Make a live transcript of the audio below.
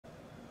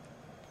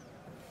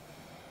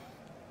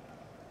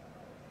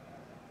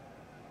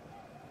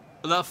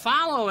The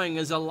following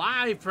is a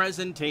live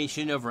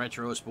presentation of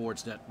Retro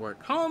Sports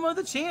Network, home of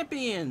the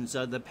champions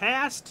of the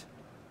past,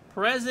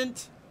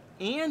 present,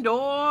 and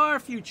or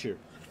future.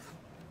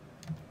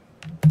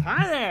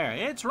 Hi there,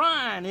 it's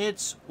Ron.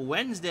 It's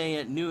Wednesday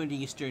at noon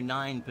Eastern,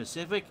 9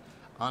 Pacific,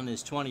 on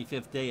this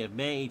 25th day of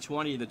May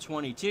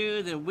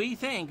 2022, that we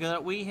think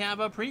that we have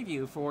a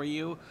preview for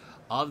you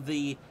of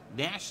the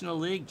National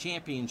League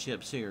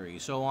Championship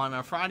Series. So on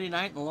a Friday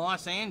night in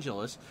Los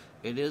Angeles,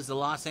 it is the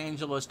Los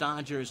Angeles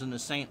Dodgers and the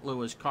St.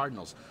 Louis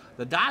Cardinals.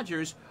 The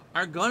Dodgers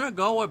are going to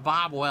go with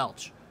Bob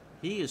Welch.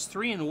 He is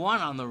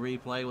 3-1 on the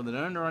replay with an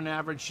earned run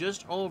average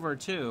just over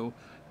 2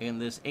 in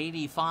this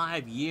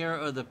 85 year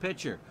of the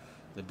pitcher.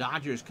 The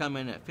Dodgers come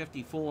in at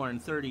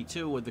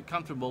 54-32 with the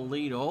comfortable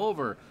lead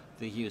over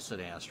the Houston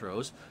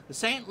Astros. The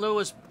St.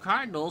 Louis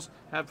Cardinals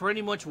have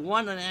pretty much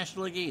won the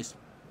National League East.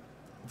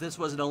 If this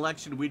was an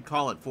election, we'd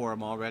call it for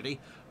them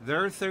already.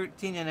 They're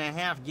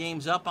 13.5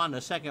 games up on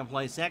the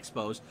second-place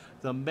Expos.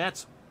 The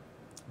Mets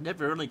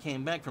never really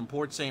came back from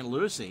Port St.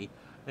 Lucie.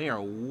 They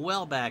are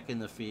well back in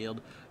the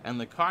field.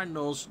 And the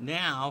Cardinals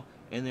now,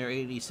 in their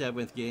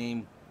 87th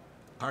game,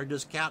 are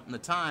just counting the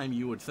time,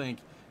 you would think,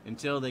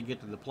 until they get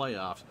to the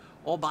playoffs.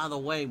 Oh, by the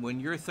way, when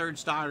your third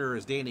starter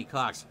is Danny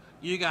Cox,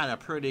 you got a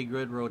pretty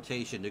good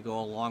rotation to go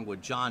along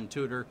with John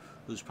Tudor,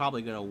 who's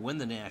probably going to win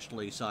the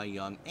National League Cy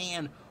Young,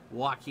 and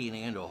Joaquin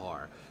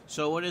Andujar.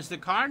 So it is the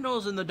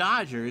Cardinals and the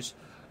Dodgers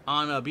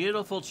on a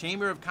beautiful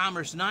Chamber of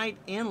Commerce night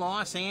in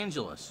Los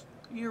Angeles.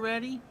 You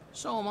ready?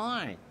 So am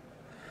I.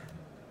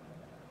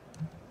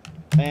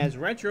 As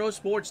Retro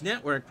Sports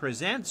Network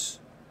presents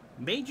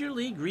Major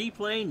League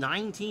Replay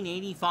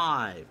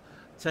 1985.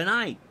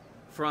 Tonight,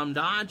 from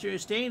Dodger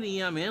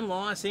Stadium in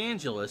Los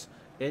Angeles,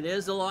 it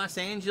is the Los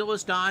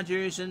Angeles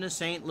Dodgers and the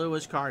St.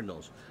 Louis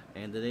Cardinals.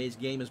 And today's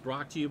game is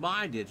brought to you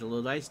by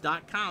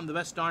DigitalDice.com, the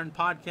best darn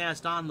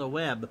podcast on the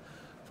web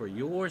for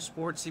your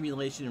sports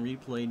simulation and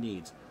replay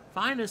needs.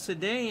 Find us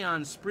today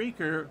on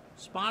Spreaker,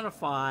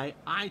 Spotify,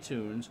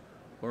 iTunes,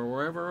 or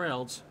wherever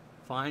else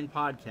fine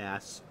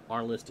podcasts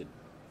are listed.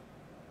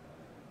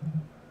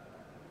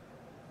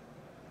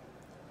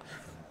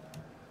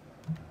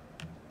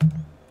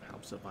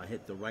 Helps if I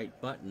hit the right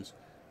buttons.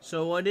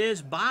 So it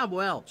is Bob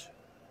Welch,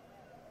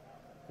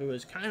 who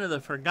is kind of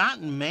the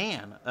forgotten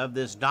man of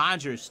this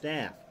Dodgers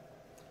staff,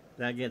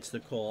 that gets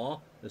the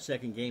call. The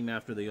second game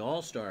after the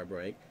All-Star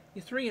break.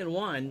 He's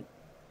 3-1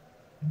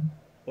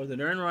 with an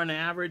earned run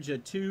average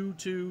of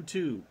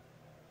 2.22,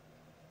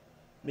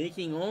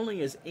 making only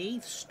his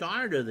 8th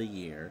start of the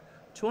year.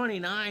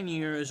 29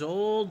 years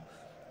old,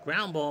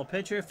 ground ball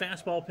pitcher,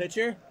 fastball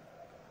pitcher,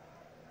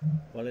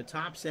 but it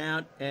tops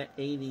out at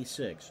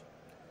 86.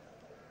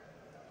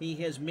 He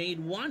has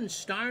made one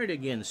start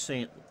against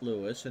St.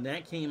 Louis, and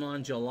that came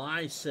on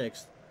July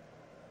 6th.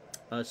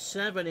 A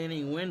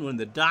 7-inning win when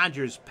the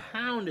Dodgers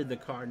pounded the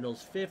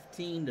Cardinals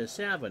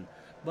 15-7.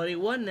 But he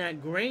wasn't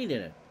that great in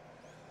it.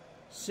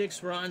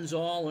 6 runs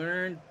all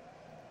earned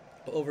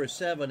over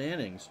 7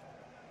 innings.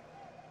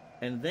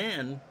 And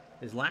then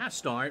his last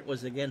start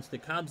was against the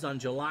Cubs on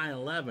July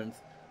 11th.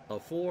 A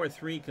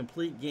 4-3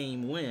 complete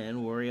game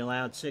win where he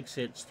allowed 6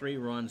 hits, 3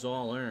 runs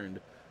all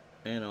earned,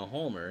 and a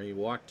homer. He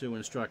walked 2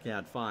 and struck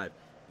out 5.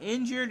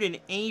 Injured in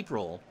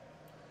April,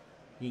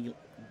 he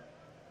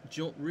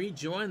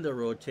rejoined the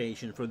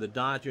rotation for the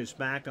Dodgers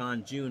back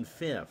on June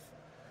 5th.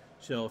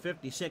 So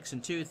 56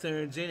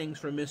 2/3 innings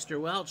for Mr.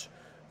 Welch,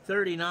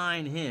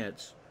 39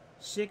 hits,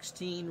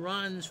 16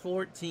 runs,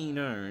 14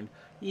 earned.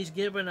 He's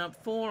given up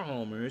 4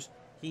 homers.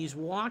 He's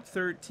walked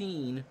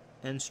 13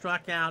 and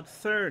struck out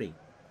 30.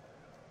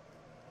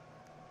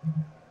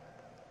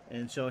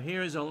 And so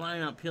here's a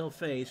lineup he'll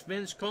face.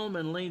 Vince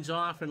Coleman leads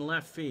off in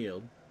left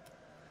field.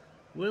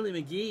 Willie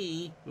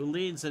McGee, who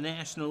leads the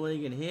National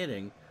League in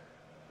hitting,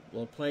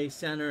 will play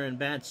center and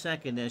bat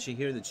second as you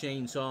hear the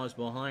chainsaws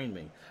behind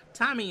me.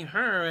 Tommy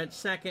Herr at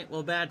second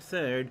will bat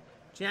third.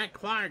 Jack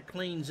Clark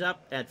cleans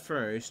up at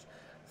first.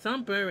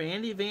 Thumper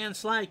Andy Van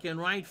Slyke in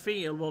right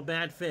field will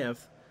bat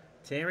fifth.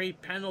 Terry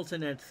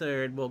Pendleton at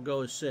third will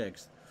go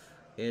sixth.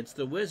 It's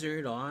the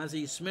Wizard,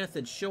 Ozzie Smith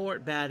at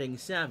short, batting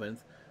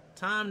seventh.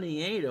 Tom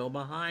Nieto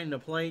behind the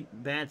plate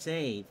bats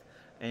 8th,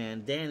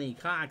 and Danny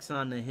Cox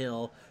on the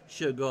hill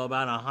should go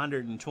about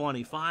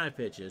 125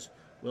 pitches,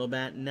 will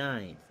bat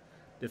 9th.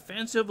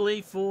 Defensively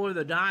for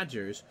the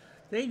Dodgers,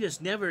 they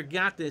just never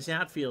got this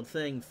outfield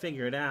thing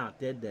figured out,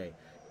 did they?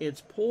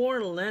 It's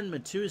poor Len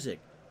Matuszak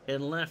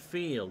in left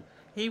field.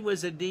 He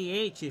was a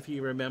DH, if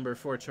you remember,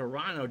 for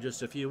Toronto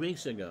just a few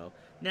weeks ago.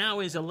 Now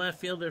he's a left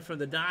fielder for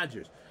the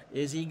Dodgers.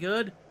 Is he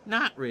good?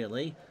 Not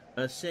really.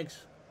 A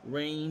 6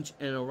 range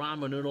and a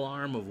ramen noodle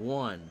arm of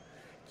 1.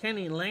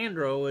 Kenny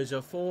Landreau is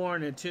a 4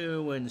 and a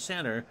 2 in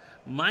center.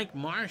 Mike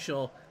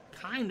Marshall,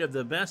 kind of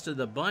the best of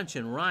the bunch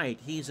in right.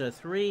 He's a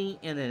 3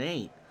 and an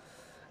 8.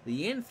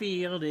 The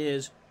infield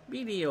is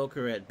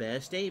mediocre at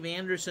best. Dave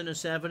Anderson a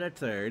 7 at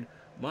third.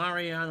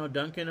 Mariano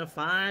Duncan a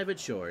 5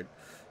 at short.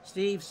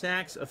 Steve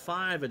Sachs a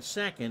 5 at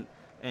second.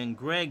 And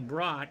Greg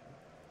Brock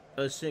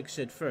a 6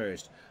 at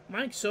first.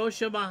 Mike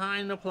Scioscia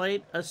behind the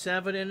plate, a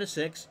 7 and a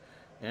 6.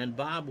 And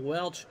Bob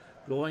Welch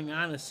going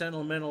on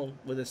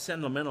with a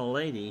sentimental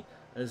lady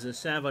as a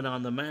 7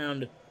 on the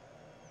mound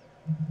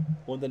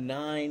with a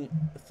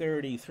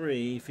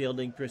 .933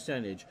 fielding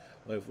percentage.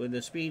 With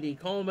the speedy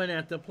Coleman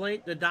at the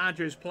plate, the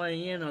Dodgers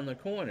play in on the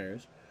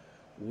corners.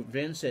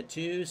 Vince at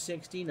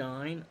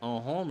 .269, a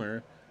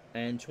homer,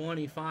 and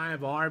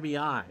 25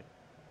 RBI.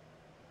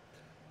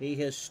 He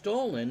has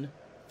stolen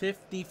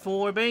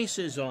 54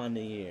 bases on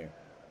the year.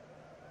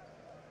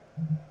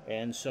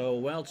 And so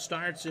Welch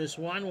starts this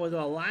one with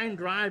a line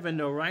drive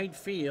into right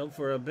field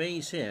for a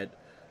base hit,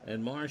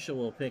 and Marshall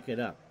will pick it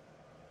up.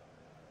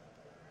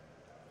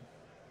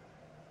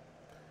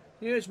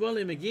 Here's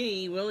Willie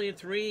McGee. Willie at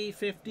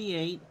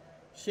 .358,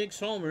 6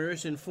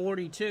 homers and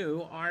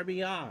 42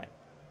 RBI.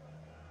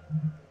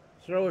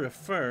 Throw to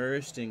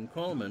first, and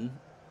Coleman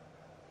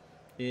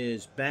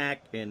is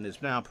back and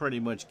is now pretty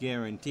much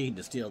guaranteed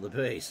to steal the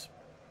base.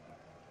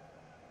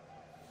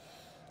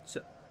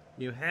 So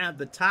you have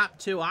the top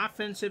 2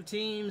 offensive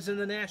teams in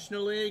the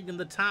National League and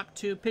the top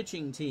 2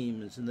 pitching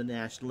teams in the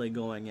National League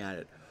going at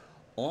it.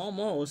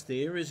 Almost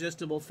the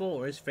irresistible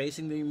force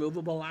facing the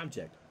immovable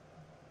object.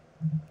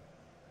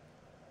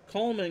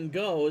 Coleman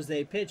goes,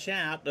 they pitch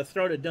out. The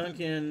throw to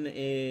Duncan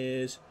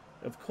is,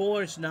 of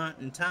course, not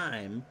in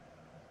time.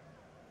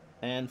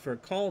 And for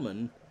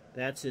Coleman,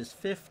 that's his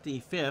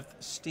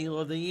 55th steal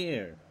of the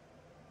year.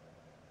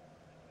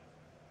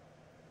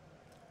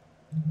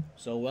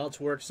 So Welch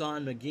works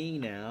on McGee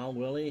now.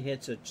 Willie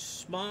hits a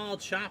small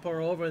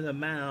chopper over the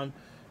mound.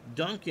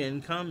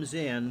 Duncan comes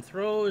in,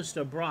 throws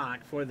to Brock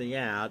for the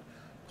out.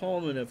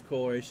 Coleman, of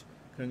course,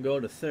 can go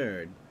to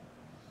third.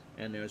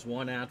 And there's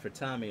one out for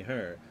Tommy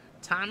Herr.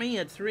 Tommy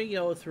at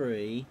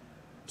 .303,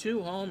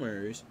 2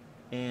 homers,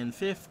 and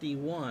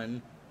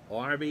 51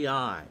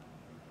 RBI.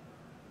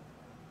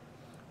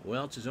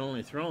 Welch has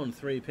only thrown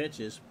 3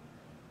 pitches.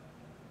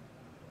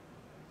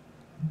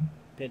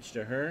 Pitch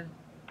to Herr.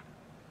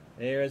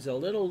 There's a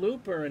little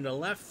looper in the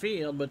left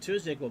field.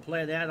 Matuzik will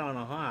play that on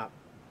a hop.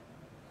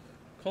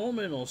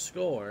 Coleman will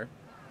score.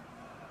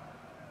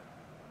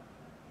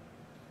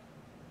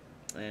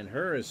 And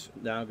Herr is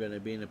now going to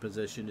be in a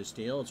position to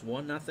steal. It's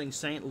 1-0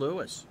 St.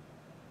 Louis.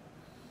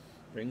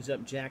 Brings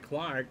up Jack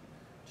Clark.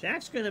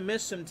 Jack's going to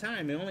miss some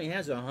time. He only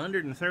has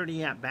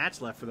 130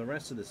 at-bats left for the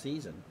rest of the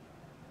season.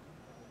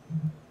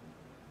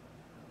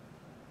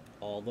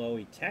 Although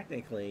he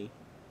technically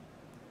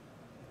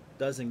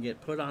doesn't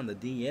get put on the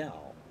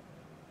DL.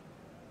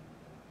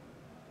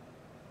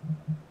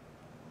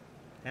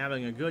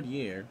 Having a good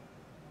year.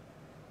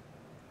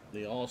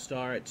 The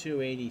All-Star at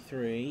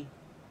 .283.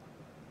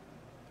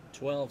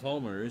 12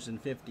 homers and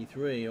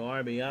 53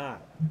 RBI.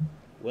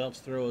 Welch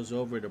throws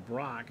over to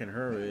Brock, and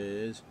Herr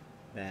is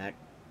back.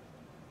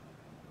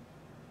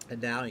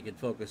 And now he can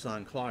focus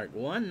on Clark.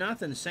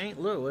 1-0 St.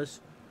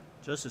 Louis.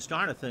 Just the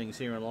start of things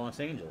here in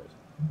Los Angeles.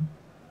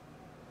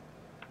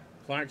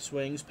 Clark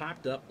swings,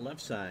 popped up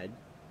left side.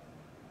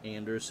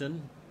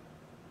 Anderson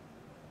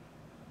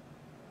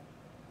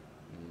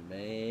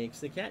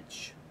makes the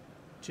catch.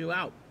 2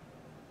 out.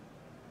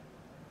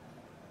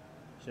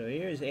 So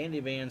here's Andy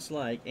Van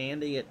Slyke.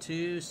 Andy at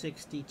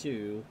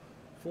 .262,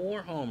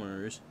 4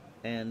 homers,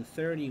 and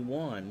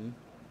 31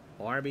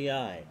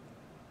 RBI.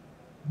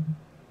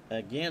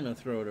 Again, a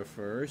throw to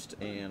first,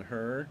 and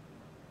Herr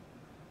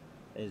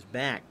is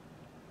back.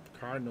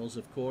 Cardinals,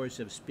 of course,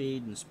 have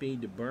speed and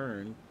speed to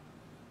burn.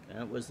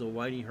 That was the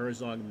Whitey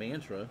Herzog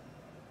mantra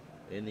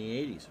in the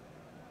 80s.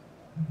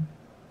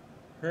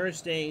 Herr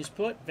stays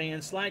put. Van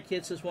Slyke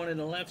hits this one in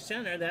the left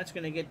center. That's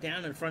going to get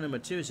down in front of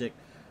Matuzik.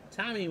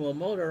 Tommy will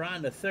motor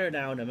on to third,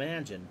 I would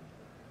imagine.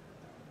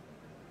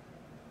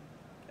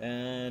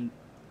 And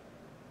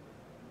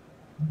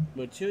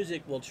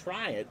Matuzik will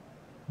try it.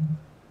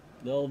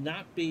 There'll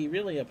not be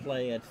really a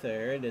play at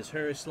third as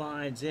Herr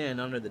slides in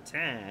under the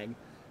tag.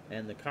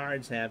 And the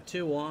Cards have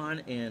 2 on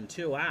and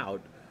 2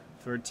 out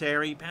for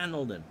Terry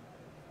Pendleton.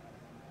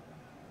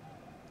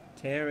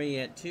 Terry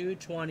at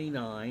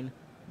 .229,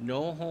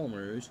 no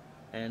homers,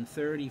 and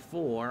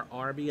 34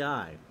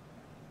 RBI.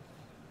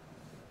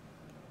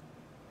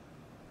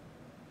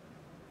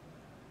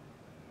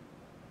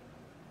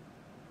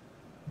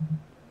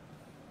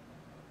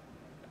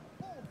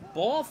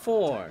 Ball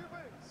 4.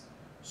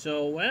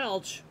 So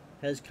Welch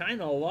has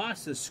kind of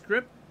lost the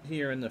script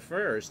here in the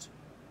first.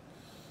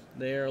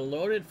 They're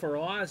loaded for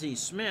Ozzie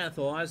Smith.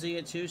 Ozzie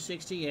at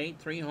 .268,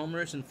 3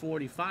 homers and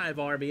 45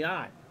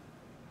 RBI.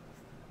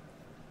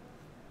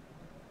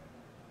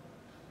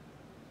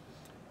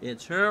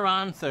 It's Herr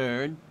on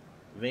third,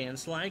 Van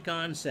Slyke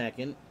on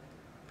second,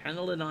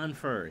 Pendleton on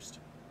first.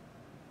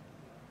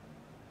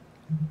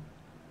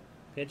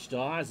 Pitch to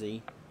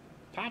Ozzie.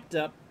 Popped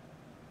up.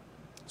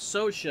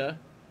 Sosha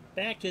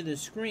back to the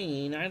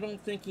screen. I don't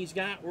think he's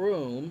got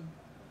room.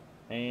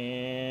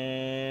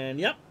 And,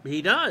 yep,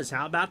 he does.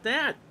 How about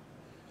that?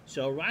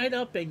 So right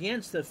up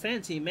against the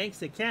fence, he makes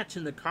the catch,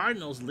 and the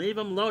Cardinals leave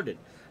him loaded.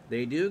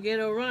 They do get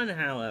a run,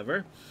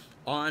 however,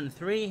 on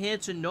 3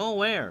 hits and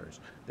no errors.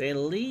 They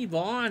leave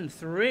on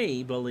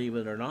 3, believe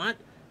it or not,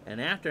 and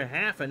after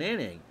half an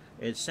inning,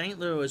 It's St.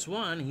 Louis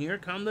 1. Here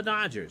come the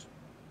Dodgers.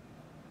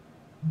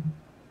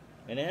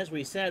 And as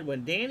we said,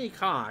 when Danny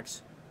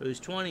Cox, who's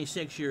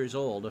 26 years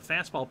old, a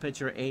fastball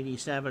pitcher,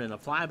 87, and a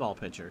flyball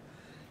pitcher,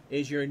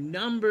 is your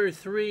number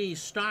 3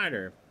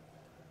 starter,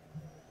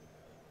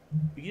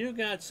 you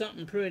got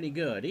something pretty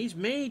good. He's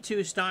made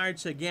 2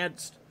 starts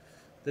against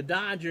the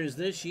Dodgers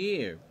this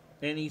year,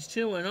 and he's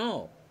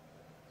 2-0.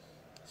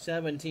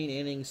 17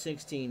 innings,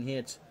 16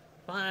 hits,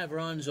 5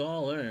 runs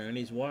all earned.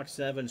 He's walked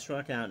 7,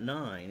 struck out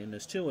 9, and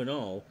is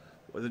 2-0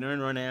 with an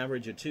earned run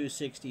average of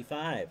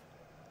 265.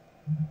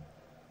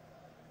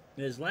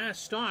 His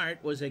last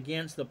start was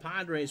against the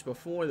Padres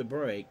before the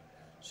break,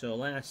 so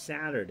last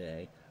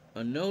Saturday.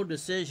 A no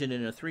decision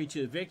in a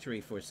 3-2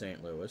 victory for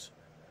St. Louis.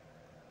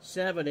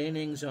 7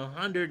 innings,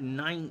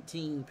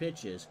 119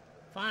 pitches,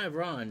 5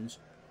 runs,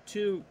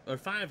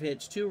 5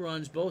 hits, 2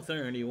 runs, both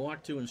earned. He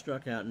walked 2 and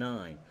struck out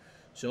 9.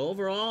 So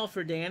overall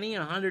for Danny,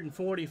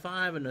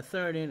 145 in the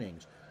 3rd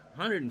innings,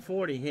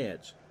 140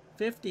 hits,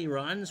 50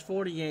 runs,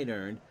 48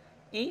 earned,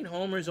 8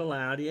 homers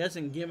allowed. He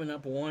hasn't given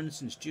up one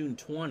since June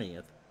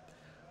 20th.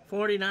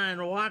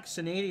 49 walks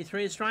and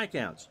 83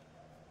 strikeouts.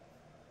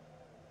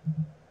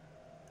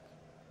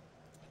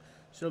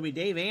 So it'll be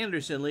Dave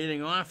Anderson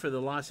leading off for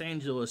the Los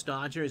Angeles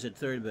Dodgers at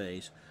 3rd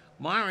base.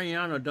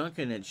 Mariano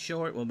Duncan at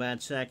short will bat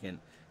 2nd.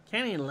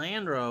 Kenny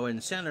Landreau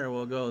in center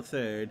will go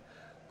 3rd.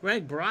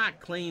 Greg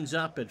Brock cleans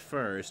up at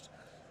 1st.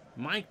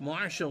 Mike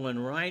Marshall in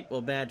right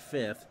will bat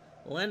 5th.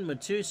 Len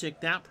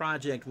Matusik, that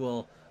project,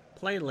 will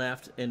play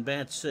left and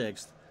bat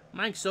 6th.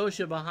 Mike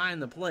Scioscia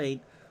behind the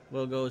plate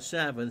will go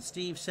 7th.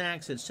 Steve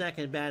Sachs at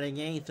 2nd, batting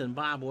 8th, and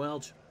Bob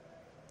Welch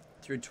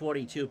through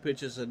 22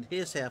 pitches in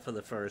his half of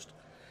the 1st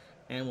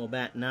and will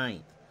bat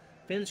 9th.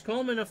 Vince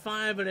Coleman a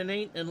 5 and an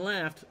 8 in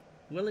left.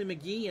 Willie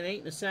McGee an 8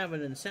 and a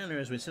 7 in center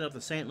as we set up the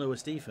St.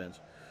 Louis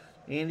defense.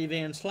 Andy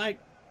Van Slyke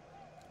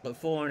a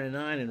 4 and a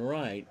 9 in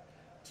right.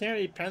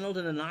 Terry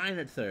Pendleton a 9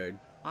 at 3rd.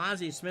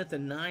 Ozzie Smith a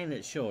 9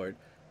 at short.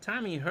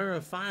 Tommy Herr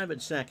a 5 at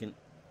 2nd.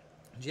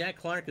 Jack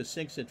Clark a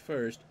 6 at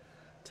 1st.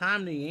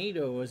 Tom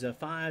Nieto was a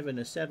 5 and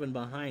a 7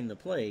 behind the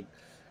plate.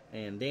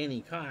 And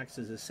Danny Cox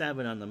is a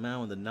 7 on the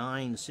mound with a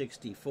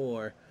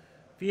 .964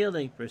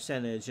 fielding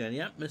percentage. And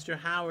yep, Mr.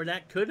 Howard,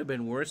 that could have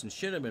been worse and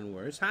should have been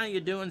worse. How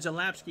you doing,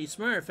 Zalapsky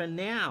Smurf? And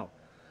now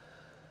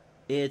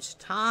it's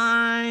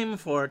time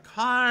for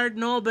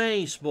Cardinal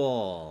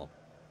baseball.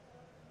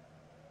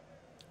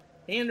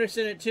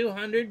 Anderson at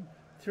 200,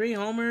 3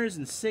 homers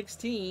and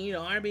 16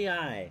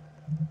 RBI.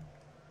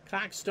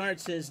 Cox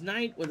starts his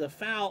night with a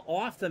foul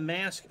off the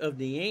mask of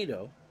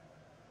Nieto.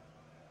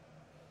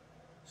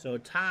 So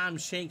Tom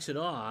shakes it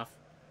off,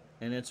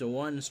 and it's a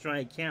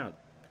 1-strike count.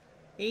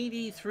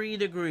 83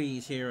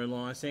 degrees here in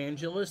Los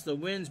Angeles. The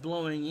wind's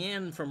blowing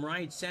in from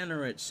right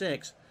center at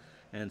 6.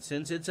 And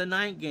since it's a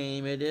night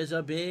game, it is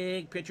a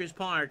big pitcher's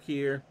park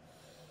here,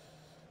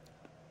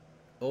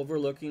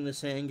 overlooking the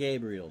San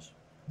Gabriels.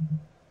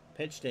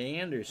 Pitch to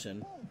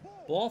Anderson.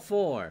 Ball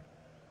 4.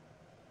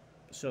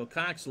 So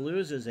Cox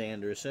loses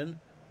Anderson.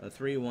 A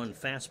 3-1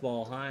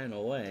 fastball high and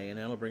away, and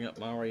that'll bring up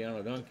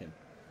Mariano Duncan.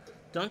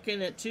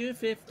 Duncan at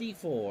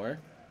 254,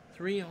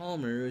 3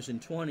 homers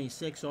and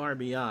 26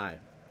 RBI.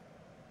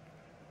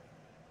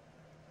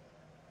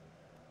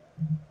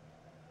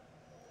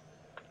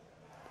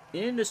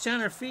 Into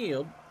center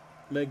field,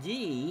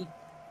 McGee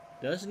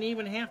doesn't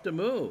even have to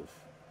move.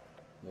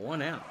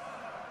 1 out.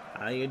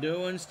 How you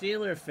doing,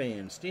 Steeler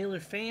fan?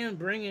 Steeler fan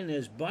bringing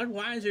his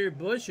Budweiser,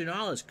 Busch, and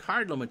all his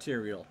Cardinal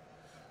material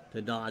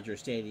to Dodger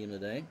Stadium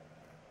today.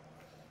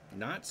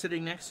 Not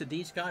sitting next to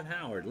D. Scott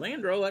Howard.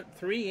 Landreau at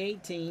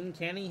 318.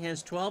 Kenny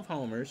has 12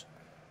 homers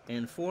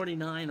and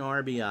 49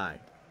 RBI.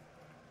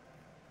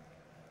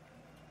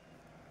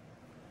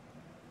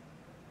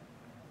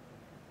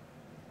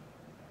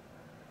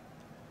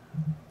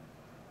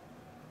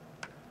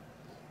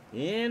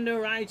 Into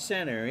right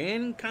center.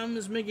 In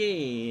comes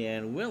McGee,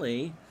 and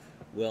Willie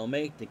will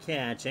make the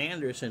catch.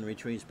 Anderson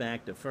retreats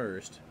back to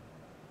first.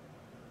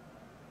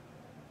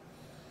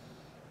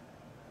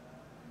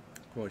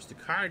 Of course,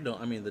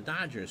 the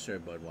Dodgers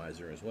serve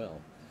Budweiser as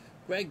well.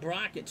 Greg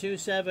Brock at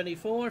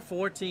 274,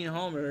 14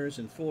 homers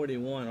and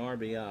 41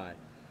 RBI.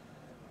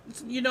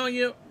 You know,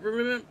 you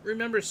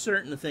remember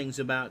certain things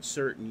about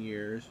certain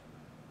years.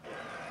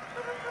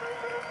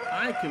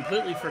 I've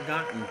completely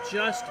forgotten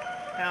just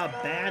how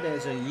bad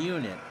as a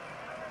unit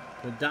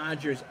the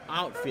Dodgers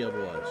outfield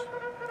was.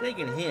 They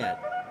can hit,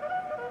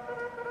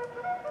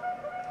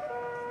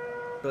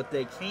 but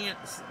they can't.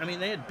 I mean,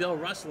 they had Bill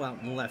Russell out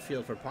in left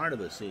field for part of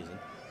the season.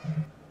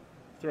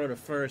 Throw to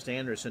first,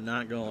 Anderson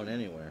not going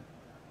anywhere.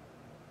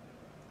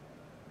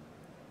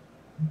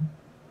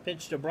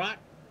 Pitch to Brock.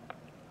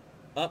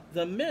 Up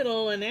the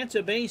middle, and that's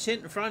a base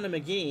hit in front of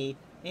McGee.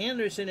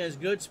 Anderson has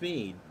good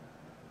speed,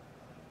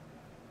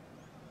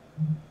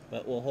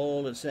 but will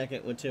hold at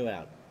second with 2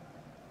 out.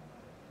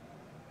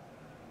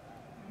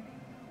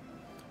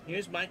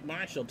 Here's Mike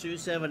Marshall,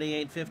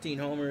 278, 15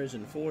 homers,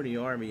 and 40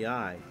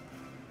 RBI.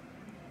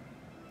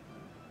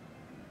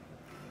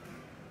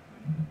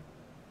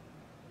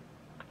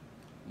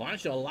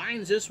 Marshall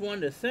lines this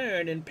one to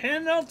third, and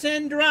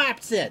Pendleton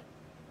drops it.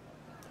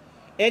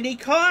 And he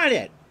caught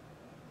it.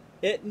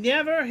 It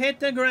never hit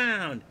the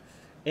ground.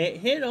 It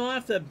hit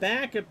off the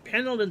back of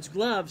Pendleton's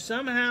glove.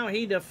 Somehow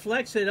he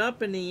deflects it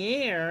up in the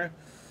air,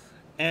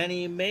 and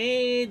he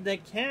made the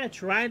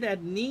catch right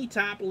at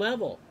knee-top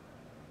level.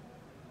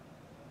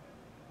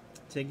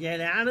 To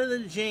get out of the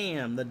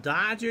jam, the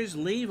Dodgers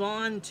leave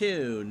on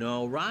 2.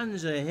 No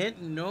runs, a hit,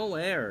 and no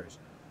errors.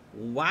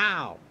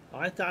 Wow.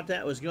 I thought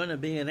that was going to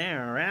be an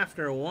error.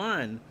 After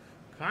 1,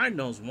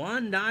 Cardinals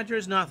 1,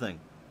 Dodgers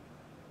nothing.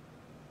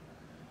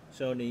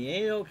 So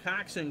Nieto,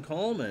 Cox, and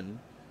Coleman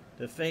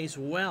to face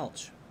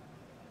Welch.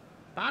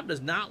 Bob does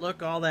not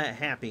look all that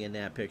happy in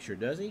that picture,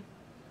 does he?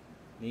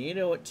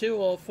 Nieto at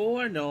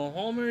 204, no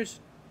homers,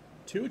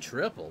 2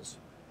 triples,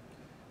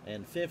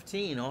 and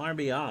 15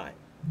 RBI.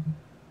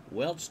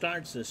 Welch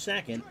starts the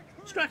second,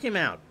 struck him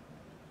out.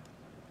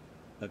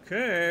 A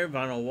curve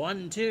on a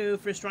 1-2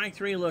 for strike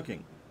 3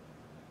 looking.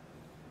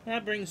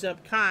 That brings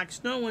up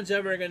Cox. No one's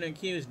ever going to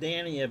accuse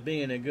Danny of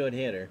being a good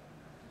hitter.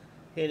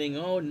 Hitting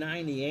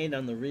 .098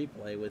 on the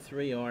replay with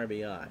 3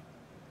 RBI.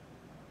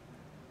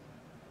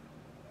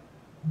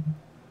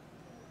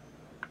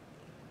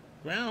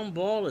 Ground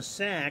ball to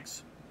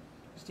Sachs.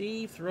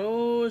 Steve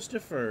throws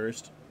to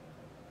first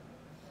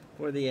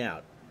for the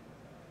out.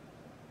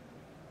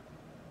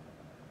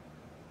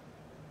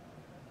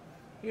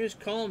 Here's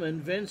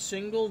Coleman. Vince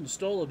singled and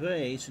stole a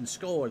base and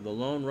scored the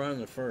lone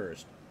run at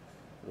first.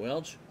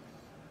 Welch,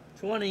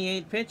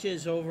 28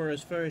 pitches over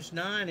his first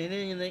 9,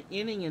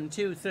 inning and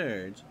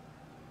 2/3.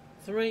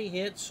 3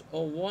 hits,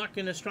 a walk,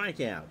 and a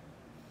strikeout.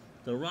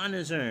 The run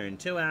is earned.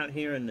 2 out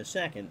here in the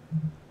second.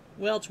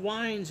 Welch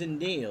winds and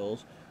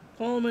deals.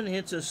 Coleman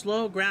hits a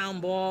slow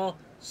ground ball.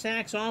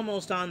 Sachs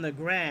almost on the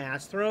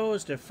grass.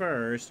 Throws to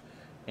first.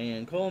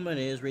 And Coleman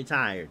is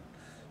retired.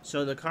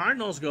 So the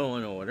Cardinals go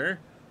in order.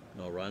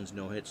 No runs,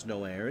 no hits,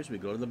 no errors. We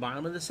go to the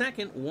bottom of the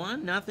second.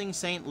 1-0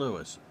 St.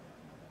 Louis.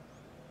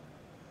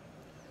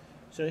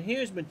 So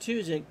here's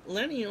Matuzik.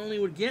 Lenny only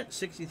would get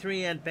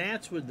 63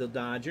 at-bats with the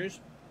Dodgers.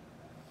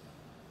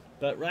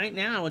 But right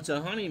now it's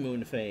a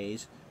honeymoon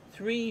phase.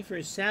 3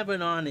 for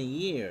 7 on a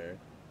year.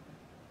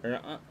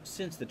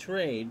 Since the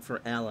trade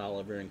for Al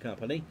Oliver and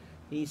company.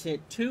 He's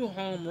hit 2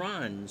 home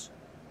runs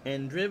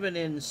and driven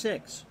in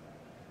 6.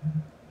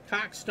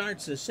 Cox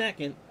starts the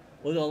second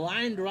with a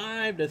line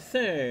drive to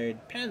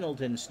third.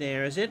 Pendleton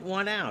snares it,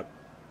 1 out.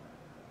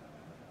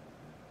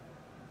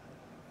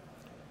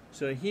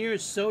 So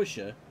here's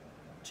Scioscia.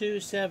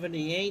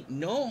 278,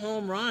 no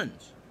home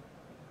runs,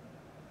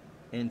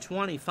 and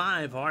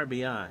 25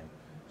 RBI.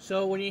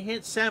 So when you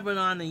hit 7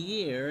 on the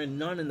year and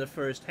none in the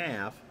first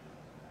half,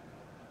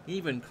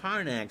 even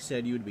Karnak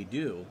said you'd be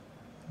due.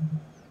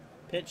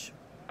 Pitch.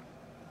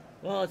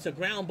 Well, it's a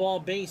ground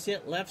ball base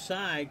hit left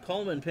side.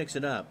 Coleman picks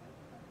it up.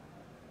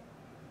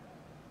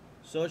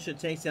 Scioscia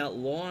takes that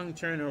long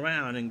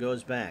turnaround and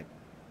goes back.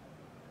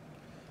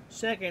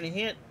 Second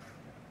hit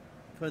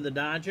for the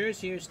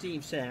Dodgers. Here's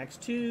Steve Sachs,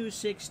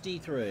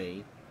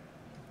 263,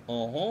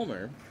 a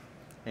homer,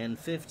 and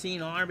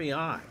 15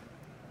 RBI.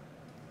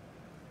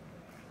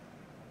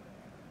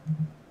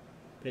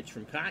 Pitch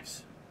from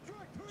Cox.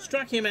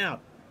 Struck him out.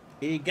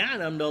 He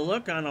got him to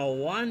look on a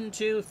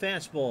 1-2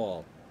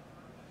 fastball.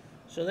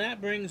 So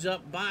that brings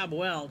up Bob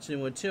Welch,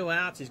 and with 2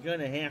 outs, he's going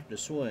to have to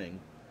swing.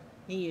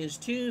 He is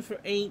 2 for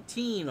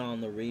 18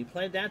 on the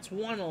replay. That's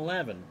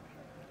 111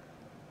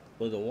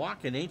 with a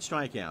walk and 8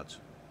 strikeouts.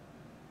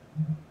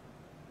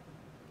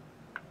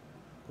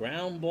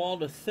 Ground ball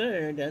to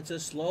third. That's a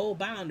slow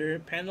bounder.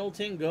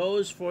 Pendleton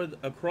goes for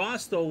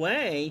across the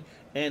way,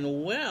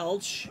 and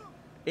Welch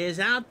is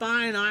out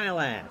by an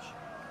eyelash.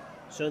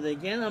 So they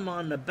get him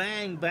on the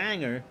bang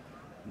banger.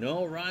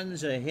 No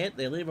runs, a hit.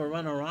 They leave a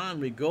runner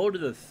on. We go to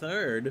the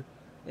third.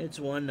 It's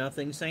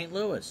 1-0 St.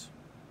 Louis.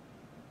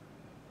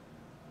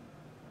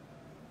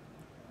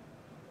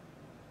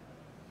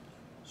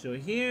 So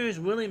here's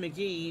Willie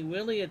McGee.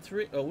 Willie at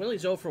 3. Oh,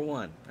 Willie's 0 for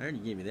 1. I already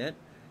gave you that.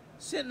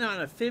 Sitting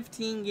on a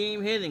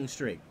 15-game hitting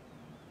streak.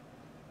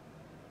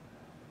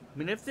 I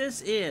mean, if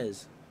this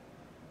is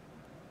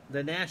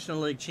the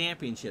National League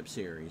Championship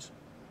Series,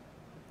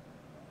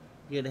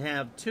 you'd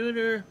have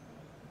Tudor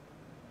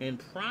and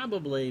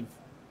probably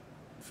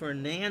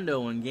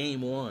Fernando in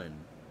Game 1.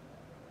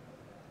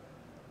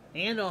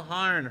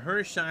 Andujar and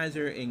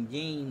Hershiser in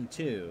Game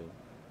 2.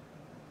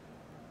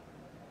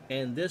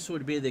 And this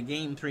would be the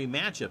Game 3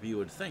 matchup, you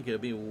would think. It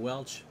would be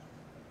Welch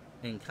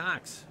and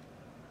Cox.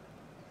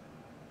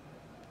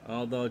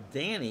 Although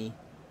Danny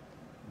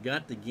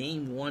got the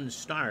Game 1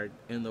 start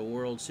in the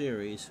World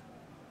Series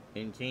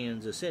in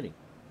Kansas City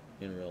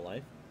in real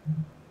life.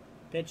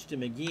 Pitch to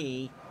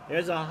McGee.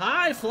 There's a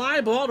high fly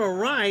ball to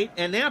right,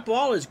 and that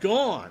ball is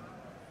gone.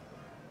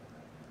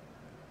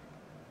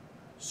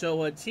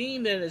 So a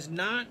team that is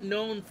not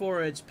known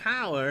for its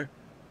power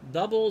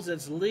doubles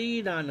its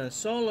lead on a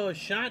solo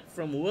shot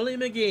from Willie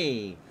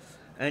McGee.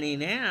 And he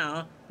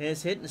now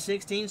has hit in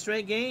 16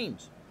 straight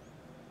games.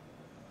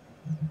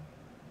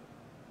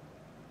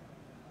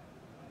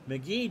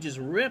 McGee just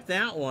ripped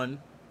that one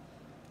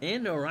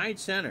into right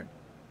center.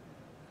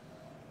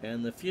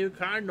 And the few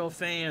Cardinal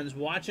fans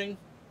watching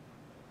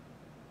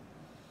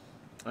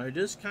are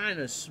just kind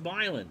of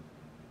smiling.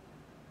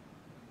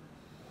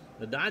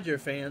 The Dodger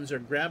fans are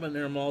grabbing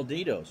their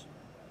Malditos.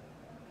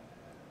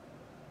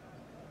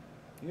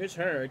 Here's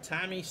her.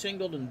 Tommy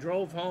singled and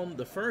drove home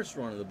the first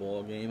run of the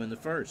ball game in the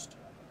first.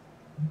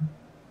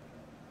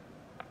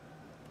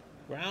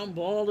 Ground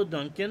ball to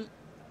Duncan.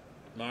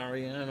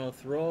 Mariano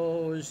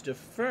throws to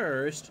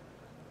first,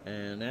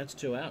 and that's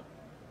 2 out,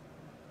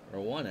 or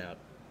 1 out.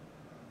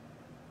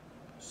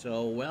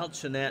 So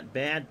Welch in that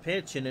bad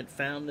pitch, and it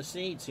found the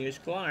seats. Here's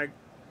Clark.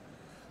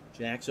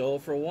 Jack's 0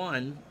 for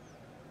 1.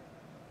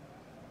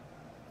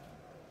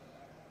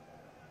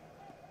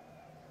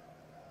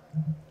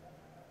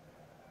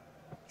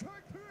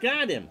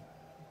 Got him.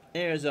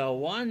 There's a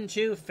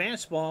 1-2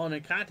 fastball, and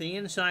it caught the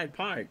inside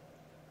part.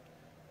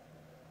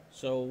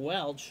 So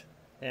Welch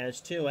has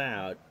 2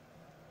 out.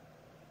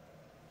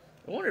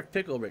 I wonder if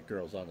Pickle Rick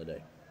Girl's on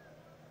today.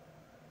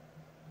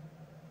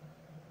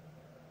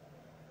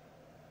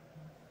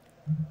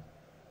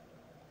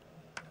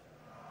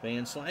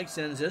 Van Slyke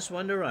sends this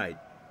one to right.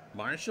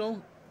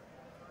 Marshall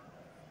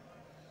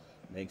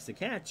makes the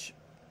catch.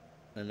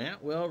 And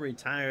that will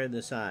retire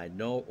the side.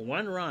 No,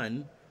 1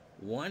 run,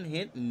 1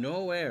 hit,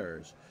 no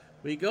errors.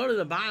 We go to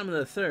the bottom of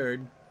the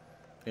third.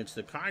 It's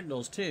the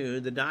Cardinals 2,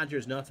 the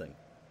Dodgers nothing.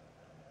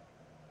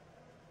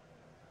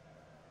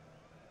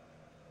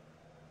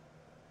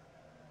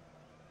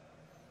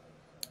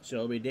 So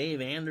it'll be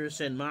Dave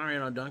Anderson,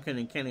 Mariano Duncan,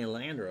 and Kenny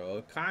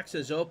Landreau.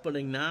 Cox's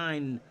opening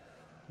 9,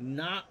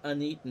 not a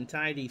neat and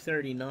tidy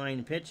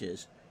 39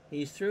 pitches.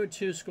 He's through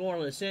 2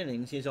 scoreless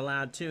innings. He's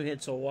allowed 2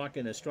 hits, a walk,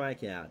 and a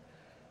strikeout.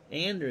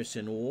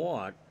 Anderson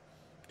walked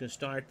to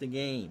start the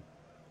game.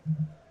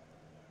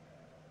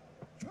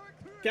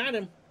 Got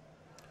him.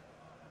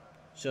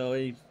 So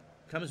he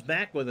comes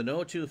back with an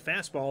 0-2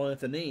 fastball at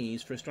the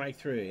knees for strike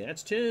 3.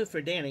 That's 2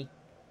 for Danny.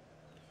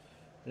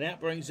 And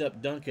that brings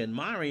up Duncan.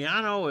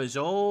 Mariano is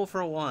 0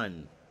 for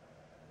 1.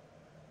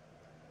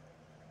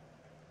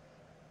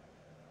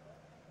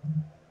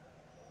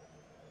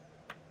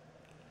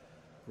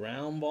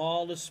 Ground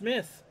ball to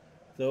Smith.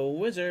 The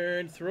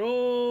Wizard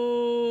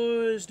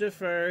throws to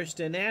first,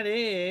 and that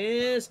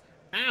is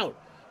out.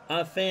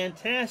 A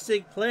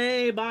fantastic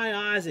play by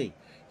Ozzie.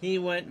 He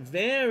went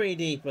very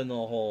deep in the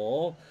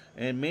hole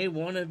and made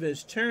one of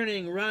his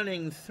turning,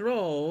 running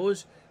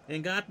throws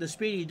and got the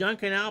Speedy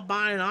Duncan out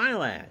by an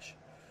eyelash.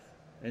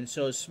 And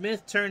so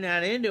Smith turned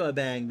that into a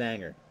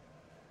bang-banger.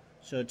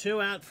 So 2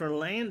 out for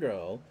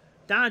Landreau.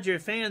 Dodger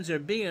fans are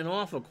being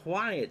awful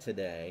quiet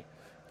today.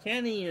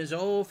 Kenny is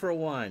 0 for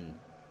 1.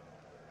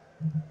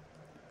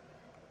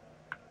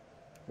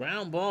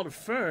 Ground ball to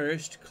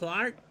first.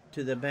 Clark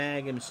to the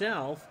bag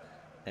himself.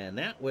 And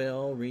that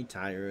will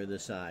retire the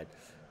side.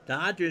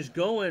 Dodgers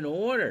go in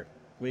order.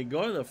 We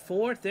go to the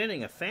 4th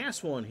inning. A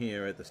fast one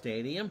here at the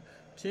stadium.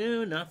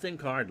 2-0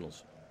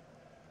 Cardinals.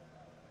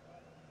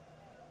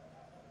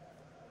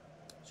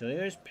 So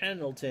here's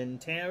Pendleton.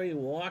 Terry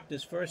walked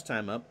his first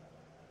time up.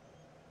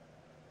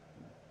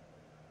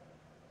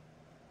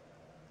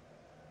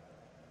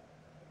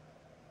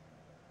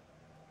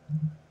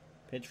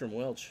 Pitch from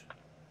Welch.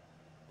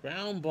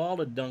 Ground ball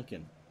to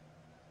Duncan.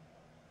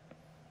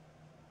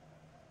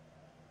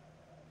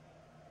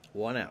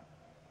 1 out.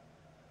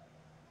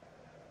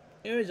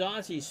 Here's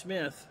Ozzie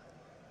Smith.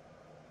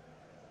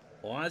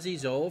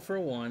 Ozzie's 0 for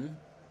 1.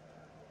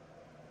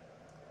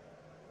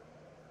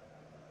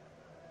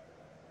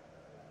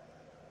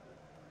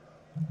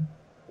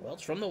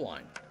 Welch from the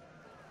line.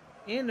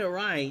 Into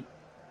right.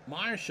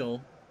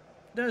 Marshall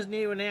doesn't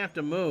even have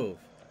to move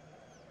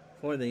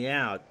for the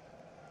out.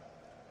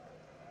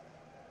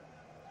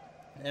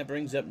 That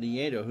brings up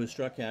Nieto, who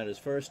struck out his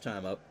first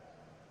time up.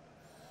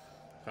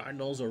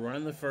 Cardinals are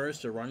running the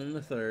first, are running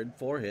the third.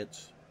 4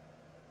 hits.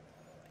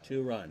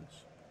 2 runs.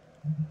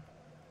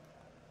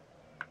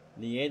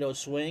 Nieto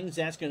swings.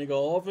 That's going to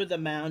go over the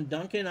mound.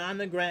 Duncan on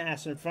the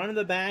grass in front of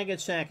the bag at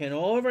second.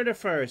 Over to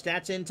first.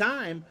 That's in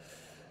time.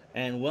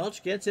 And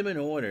Welch gets him in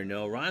order.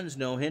 No runs,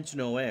 no hits,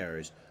 no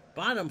errors.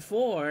 Bottom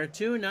 4,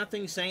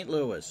 2-0 St.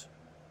 Louis.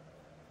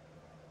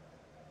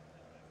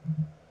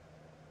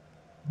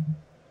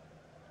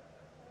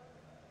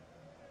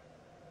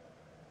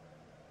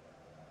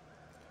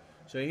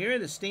 So here are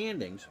the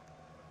standings.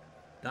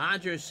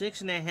 Dodgers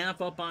 6.5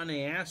 up on the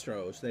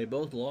Astros. They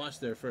both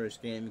lost their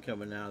first game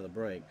coming out of the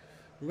break.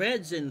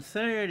 Reds in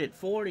 3rd at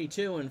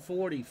 42 and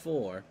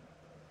 44.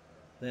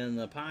 Then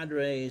the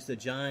Padres, the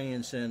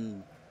Giants,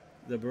 and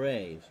the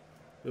Braves.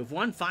 We've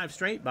won 5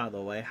 straight, by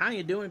the way. How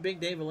you doing,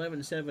 Big Dave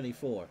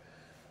 1174?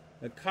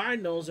 The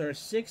Cardinals are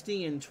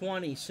 60 and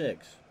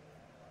 26.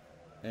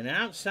 And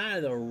outside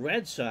of the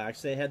Red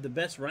Sox, they had the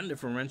best run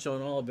differential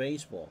in all of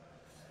baseball.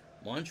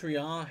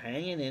 Montreal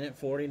hanging in at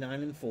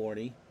 49 and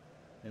 40.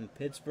 And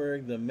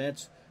Pittsburgh, the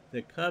Mets,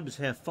 the Cubs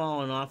have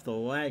fallen off the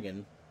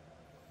wagon.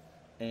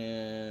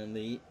 And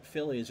the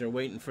Phillies are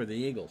waiting for the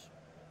Eagles.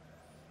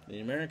 The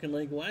American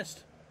League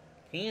West,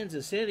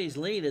 Kansas City's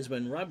lead has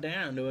been rubbed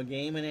down to a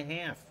 1.5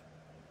 games.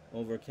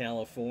 over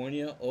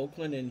California,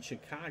 Oakland, and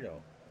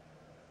Chicago.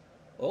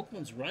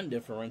 Oakland's run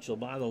differential,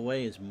 by the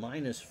way, is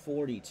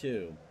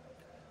 -42.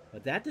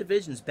 But that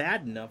division's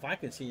bad enough. I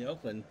could see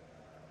Oakland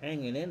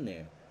hanging in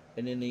there.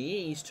 And in the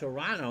East,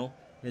 Toronto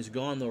has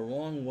gone the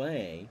wrong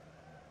way.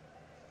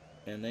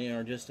 And they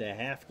are just a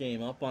half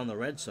game up on the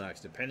Red Sox,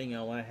 depending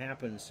on what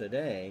happens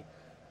today.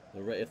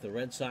 If the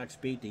Red Sox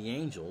beat the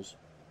Angels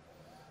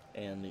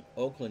and the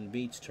Oakland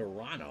beats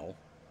Toronto,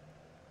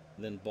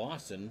 then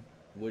Boston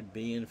would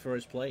be in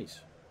first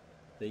place.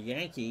 The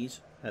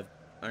Yankees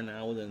are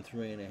now within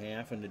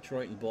 3.5, and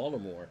Detroit and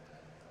Baltimore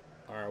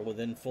are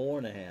within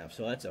 4.5.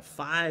 So that's a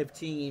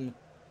 5-team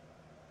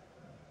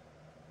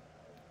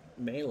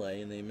melee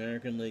in the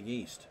American League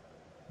East.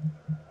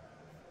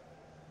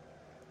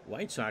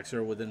 White Sox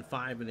are within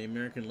 5 in the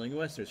American League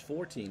West. There's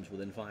 4 teams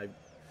within 5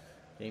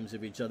 games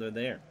of each other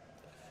there.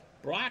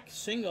 Brock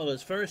singled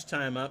his first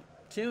time up.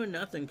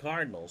 2-0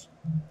 Cardinals.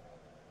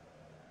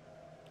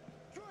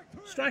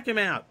 Struck him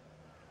out.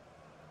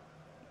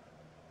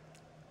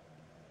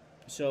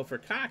 So for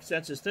Cox,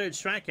 that's his 3rd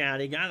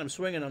strikeout. He got him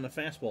swinging on the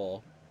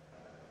fastball.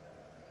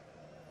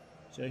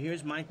 So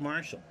here's Mike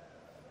Marshall.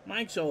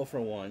 Mike's 0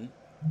 for 1.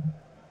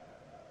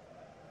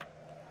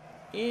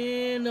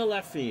 In the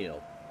left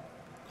field.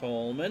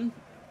 Coleman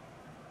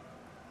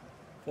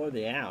for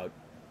the out.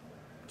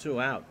 2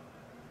 out.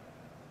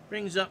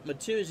 Brings up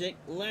Matuzik.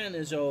 Len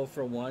is 0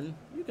 for 1.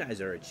 You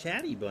guys are a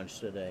chatty bunch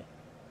today.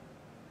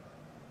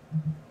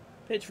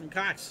 Pitch from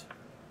Cox.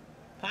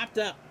 Popped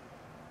up.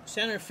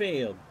 Center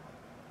field.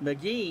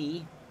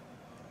 McGee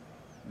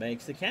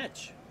makes the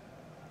catch.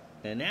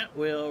 And that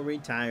will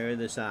retire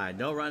the side.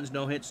 No runs,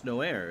 no hits,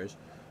 no errors.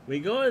 We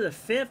go to the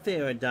 5th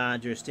here at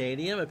Dodger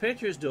Stadium. A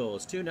pitcher's duel.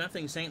 It's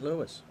 2-0 St.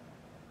 Louis.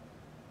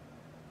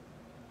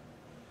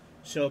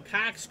 So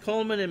Cox,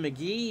 Coleman, and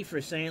McGee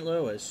for St.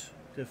 Louis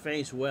to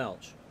face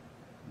Welch.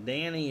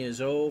 Danny is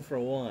 0 for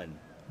 1.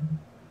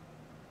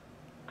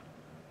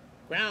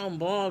 Ground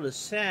ball to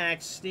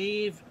Sachs.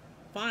 Steve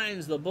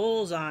finds the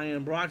bullseye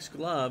in Brock's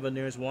glove, and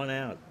there's 1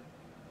 out.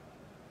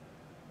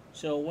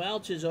 So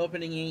Welch is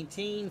opening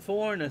 18,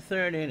 4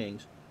 1/3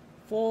 innings,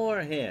 4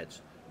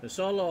 hits. The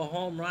solo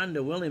home run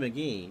to Willie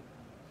McGee.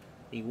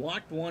 He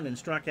walked 1 and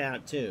struck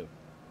out 2.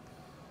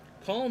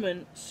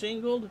 Coleman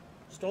singled,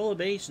 stole a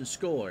base, and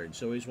scored,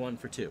 so he's 1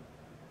 for 2.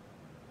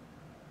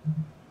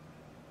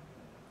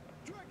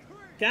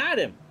 Got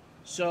him.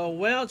 So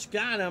Welch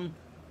got him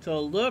to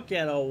look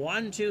at a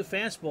 1-2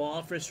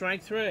 fastball for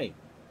strike 3.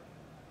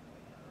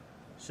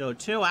 So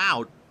 2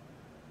 out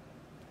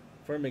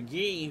for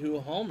McGee,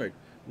 who homered.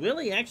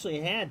 Willie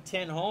actually had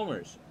 10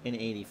 homers in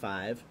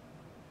 '85.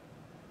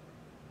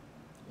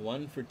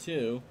 1 for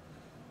 2.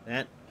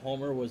 That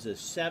homer was his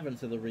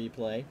 7th of the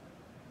replay.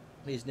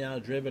 He's now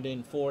driven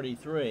in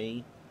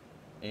 43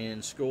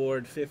 and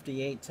scored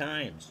 58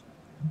 times.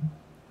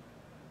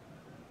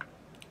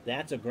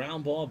 That's a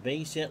ground ball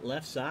base hit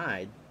left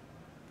side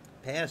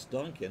past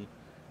Duncan.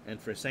 And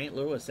for St.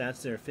 Louis,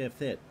 that's their 5th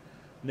hit.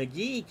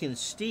 McGee can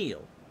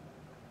steal.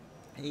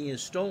 He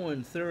has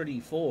stolen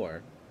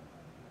 34.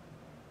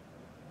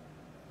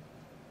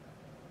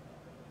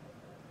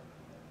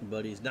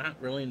 But he's not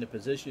really in the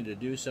position to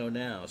do so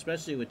now,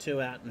 especially with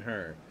 2 out in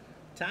her.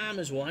 Tom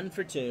is 1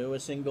 for 2, a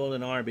single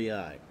and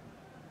RBI.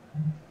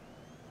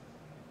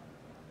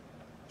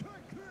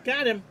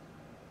 Got him.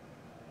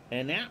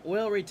 And that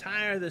will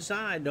retire the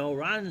side. No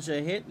runs,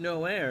 a hit,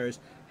 no errors.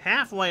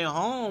 Halfway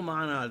home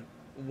on a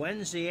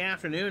Wednesday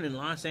afternoon in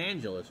Los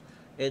Angeles.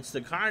 It's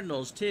the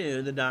Cardinals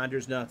 2, the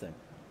Dodgers nothing.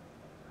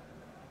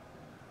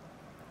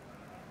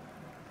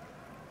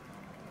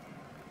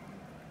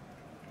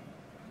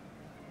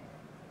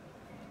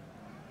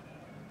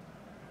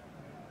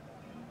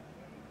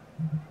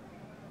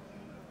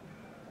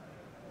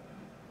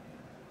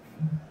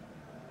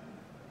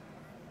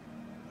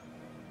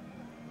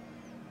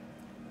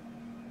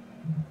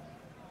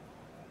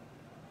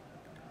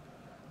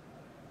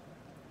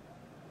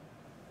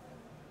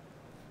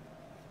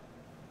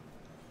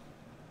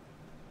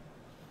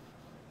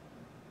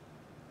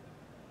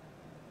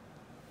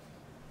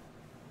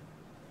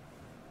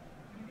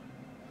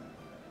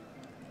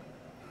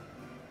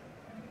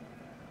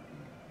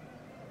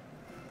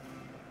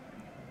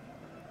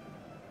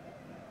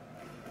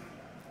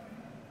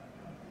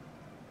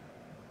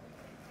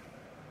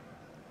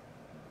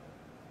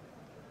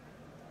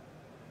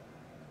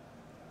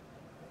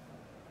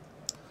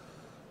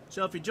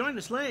 So if you joined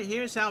us late,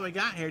 here's how we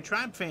got here.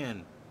 Tribe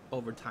fan,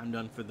 overtime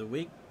done for the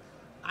week.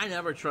 I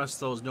never trust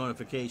those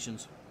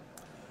notifications.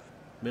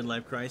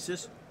 Midlife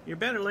crisis. You're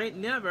better late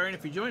than never. And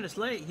if you joined us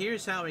late,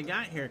 here's how we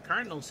got here.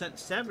 Cardinals sent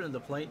 7 to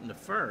the plate in the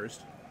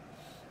first.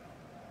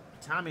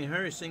 Tommy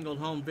Hurst singled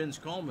home Vince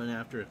Coleman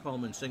after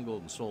Coleman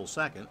singled and stole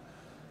second.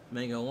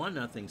 Make it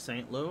 1-0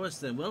 St. Louis.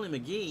 Then Willie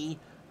McGee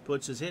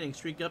puts his hitting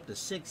streak up to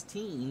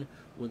 16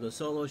 with a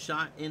solo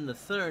shot in the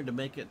third to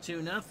make it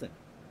 2-0.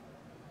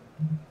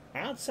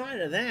 Outside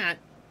of that,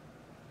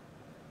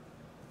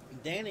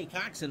 Danny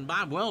Cox and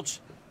Bob Welch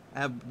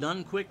have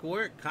done quick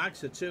work.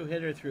 Cox a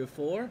 2-hitter through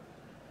 4.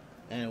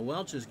 And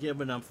Welch has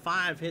given up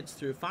 5 hits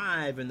through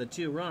 5 in the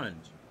 2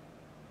 runs.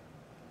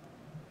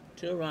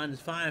 2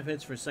 runs, 5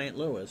 hits for St.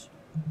 Louis.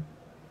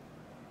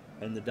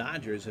 And the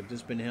Dodgers have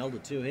just been held to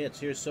 2 hits.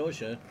 Here's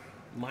Scioscia.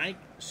 Mike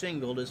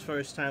singled his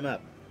first time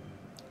up.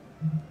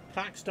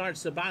 Clock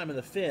starts the bottom of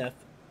the 5th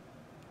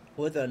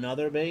with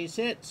another base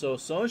hit. So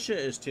Scioscia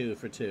is 2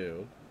 for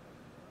 2.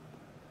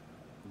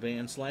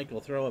 Van Slyke will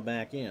throw it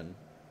back in.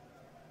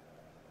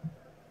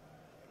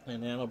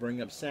 And that'll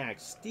bring up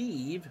Sachs.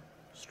 Steve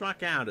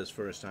struck out his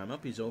first time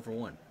up. He's 0 for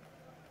 1.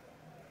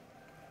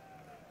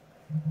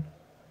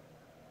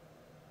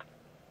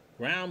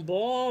 Ground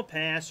ball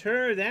past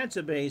her. That's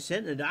a base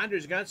hit. The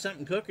Dodgers got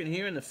something cooking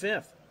here in the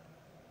 5th.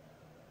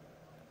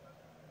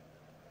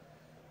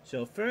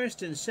 So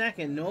first and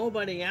second,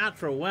 nobody out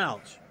for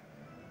Welch.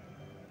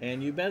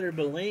 And you better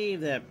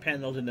believe that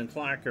Pendleton and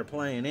Clark are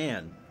playing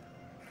in.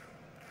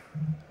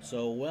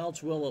 So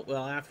Welch will,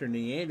 well, after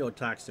Nieto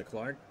talks to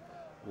Clark,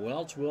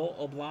 Welch will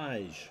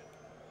oblige.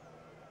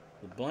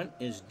 The bunt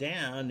is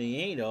down.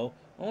 Nieto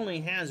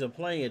only has a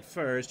play at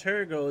first.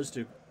 Her goes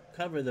to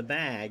cover the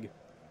bag.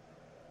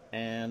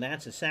 And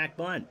that's a sac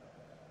bunt.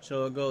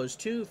 So it goes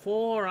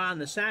 2-4 on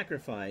the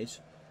sacrifice.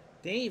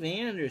 Dave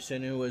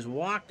Anderson, who was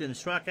walked and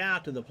struck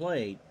out to the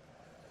plate.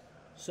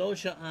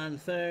 Scioscia on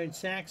third,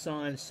 Sachs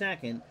on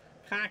second.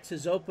 Cox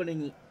is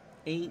opening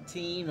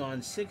 18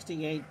 on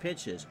 68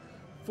 pitches.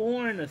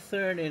 4 in the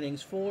 3rd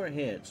innings, 4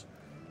 hits.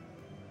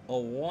 A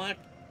walk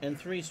and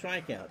 3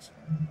 strikeouts.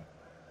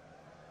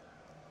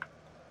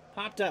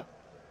 Popped up.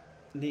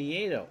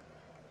 Nieto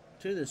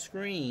to the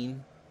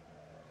screen.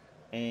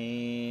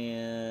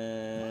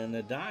 And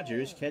the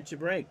Dodgers catch a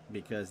break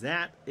because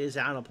that is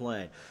out of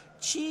play.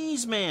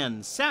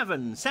 Cheeseman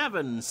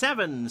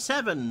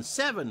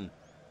 77777.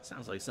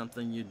 Sounds like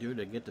something you do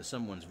to get to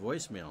someone's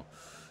voicemail.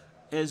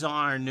 Is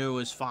our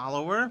newest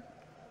follower.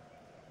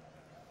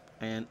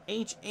 And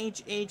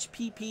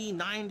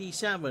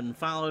HHHPP97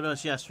 followed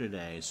us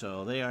yesterday.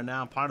 So they are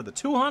now part of the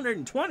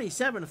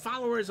 227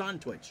 followers on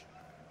Twitch.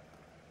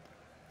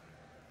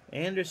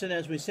 Anderson,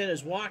 as we said,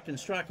 has walked and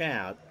struck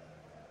out.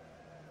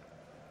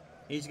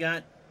 He's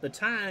got the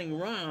tying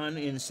run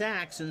in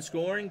sacks and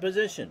scoring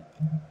position.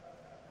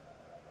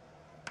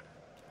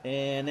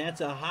 And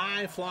that's a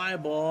high fly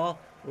ball,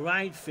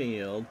 right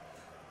field.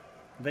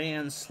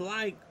 Van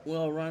Slyke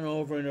will run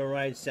over into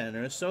right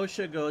center.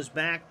 Scioscia goes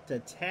back to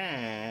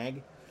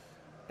tag.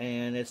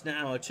 And it's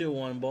now a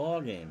 2-1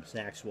 ball game.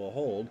 Sachs will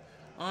hold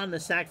on the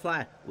sac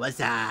fly. What's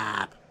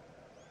up?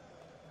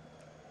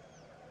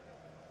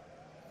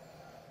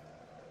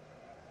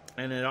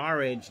 And at our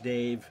age,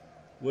 Dave,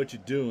 what you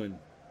doing?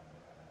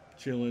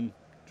 Chilling,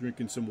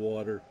 drinking some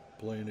water,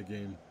 playing a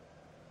game.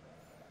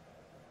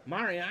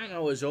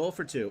 Mariano is 0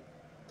 for 2.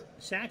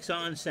 Sachs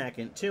on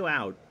second, 2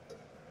 out.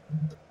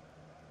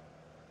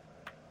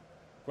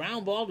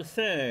 Ground ball to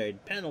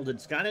third.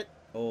 Pendleton's got it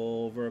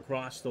over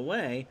across the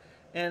way,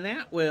 and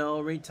that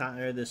will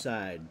retire the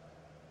side.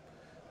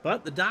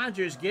 But the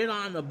Dodgers get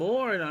on the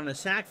board on a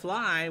sac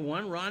fly.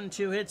 1 run,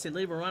 2 hits. They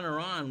leave a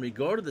runner on. We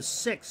go to the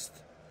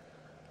 6th.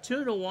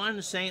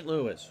 2-1 St.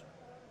 Louis.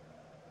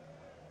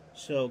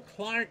 So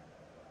Clark,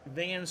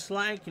 Van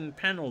Slyke, and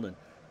Pendleton.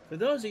 For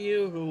those of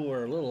you who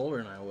were a little older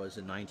than I was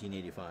in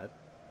 1985,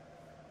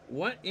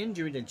 what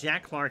injury did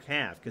Jack Clark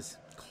have? Because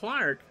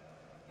Clark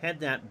had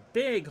that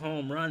big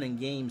home run in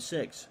Game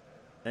 6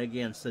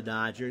 against the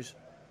Dodgers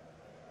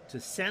to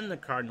send the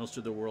Cardinals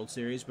to the World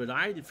Series, but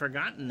I had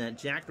forgotten that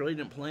Jack really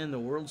didn't play in the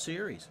World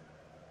Series.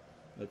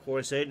 Of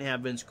course, they didn't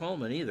have Vince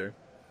Coleman either.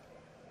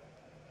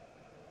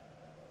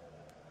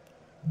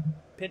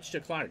 Pitch to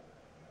Clark.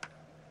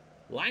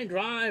 Line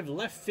drive,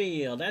 left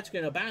field. That's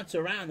going to bounce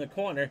around the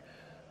corner.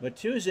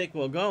 Matuzik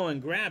will go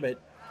and grab it.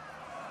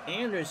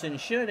 Anderson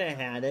should have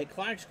had it.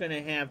 Clark's going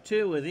to have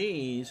 2 of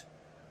these.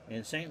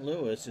 And St.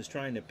 Louis is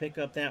trying to pick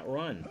up that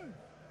run.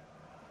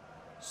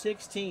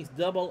 16th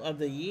double of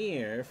the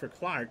year for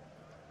Clark.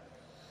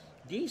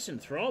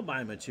 Decent throw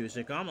by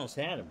Matuzik. Almost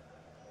had him.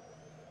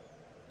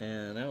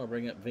 And that'll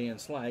bring up Van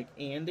Slyke.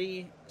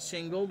 Andy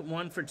singled,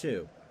 1 for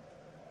 2.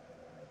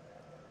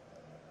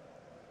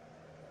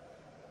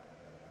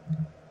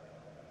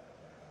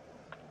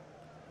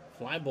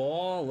 Fly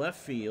ball, left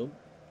field.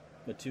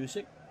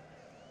 Matuzik.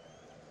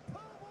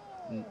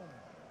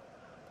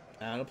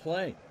 Out of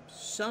play.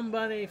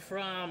 Somebody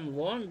from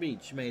Long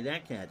Beach made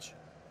that catch.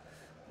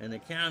 And the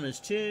count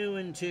is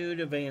 2-2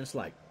 to Van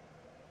Slyke.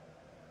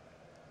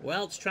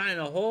 Welch trying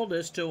to hold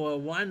us to a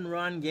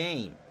 1-run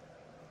game.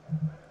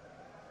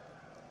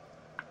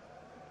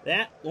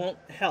 That won't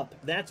help.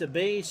 That's a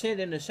base hit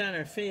into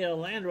center field.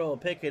 Landreau will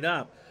pick it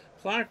up.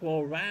 Clark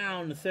will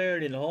round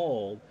third and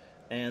hold.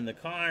 And the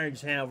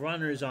Cards have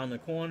runners on the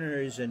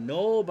corners and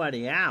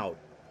nobody out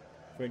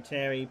for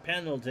Terry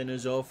Pendleton,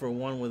 who's 0 for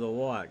 1 with a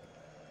walk.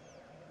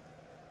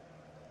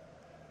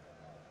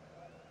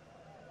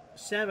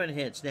 7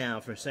 hits now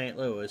for St.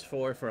 Louis,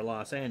 4 for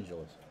Los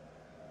Angeles.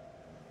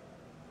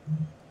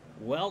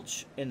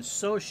 Welch and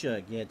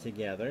Scioscia get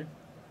together.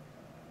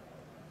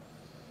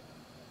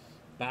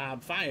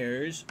 Bob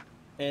fires,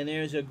 And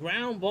there's a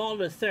ground ball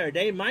to third.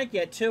 They might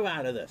get 2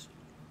 out of this.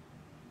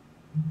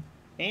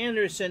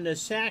 Anderson to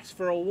Sachs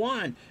for a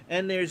 1.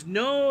 And there's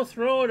no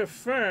throw to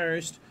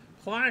first.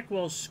 Clark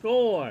will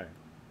score.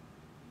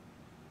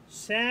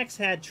 Sachs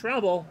had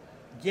trouble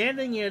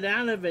getting it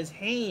out of his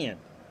hand.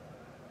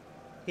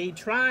 He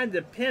tried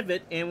to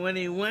pivot, and when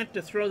he went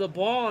to throw the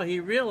ball, he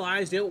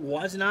realized it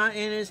was not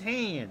in his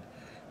hand.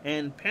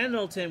 And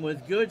Pendleton,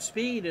 with good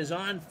speed, is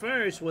on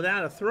first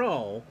without a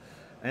throw.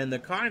 And the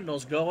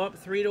Cardinals go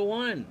up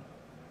 3-1.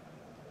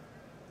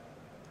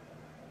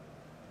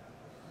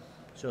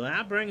 So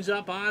that brings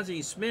up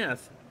Ozzie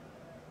Smith.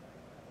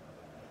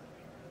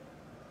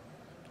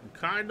 The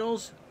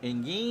Cardinals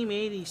in game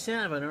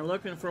 87 are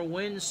looking for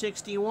win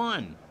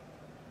 61.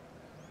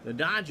 The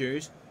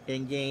Dodgers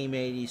in game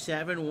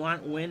 87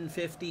 want win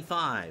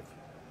 55.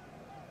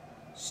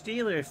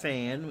 Steeler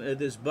fan with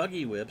his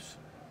buggy whips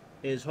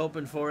is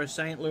hoping for a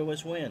St.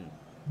 Louis win.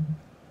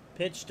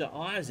 Pitch to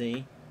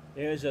Ozzie.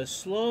 There's a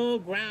slow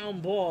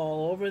ground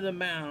ball over the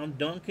mound.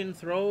 Duncan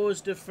throws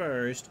to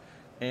first,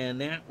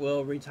 and that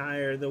will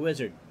retire the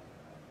Wizard.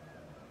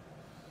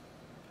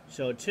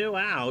 So 2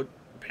 out.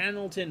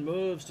 Pendleton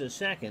moves to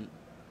second.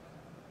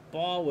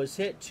 Ball was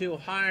hit too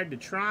hard to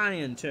try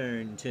and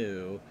turn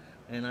 2,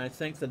 and I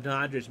think the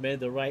Dodgers made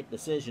the right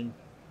decision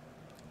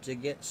to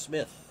get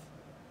Smith.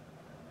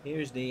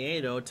 Here's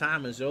Nieto.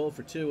 Tom is 0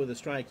 for 2 with a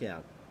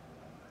strikeout.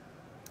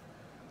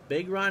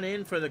 Big run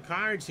in for the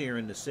Cards here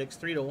in the 6th,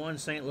 3-1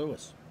 St.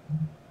 Louis.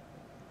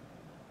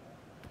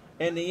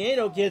 And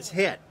Nieto gets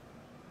hit.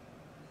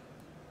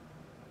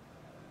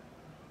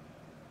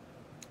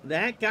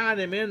 That got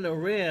him in the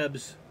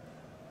ribs.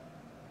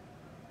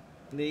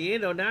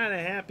 Nieto not a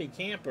happy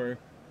camper.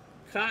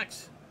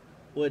 Cox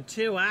with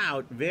 2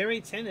 out,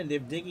 very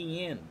tentative digging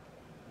in.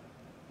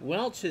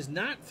 Welch has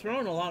not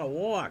thrown a lot of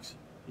walks.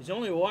 He's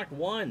only walked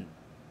 1.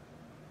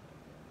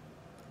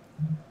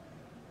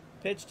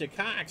 Pitch to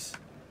Cox.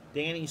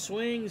 Danny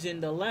swings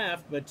into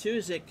left.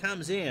 Matuzik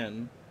comes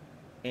in,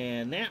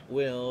 and that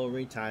will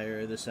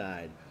retire the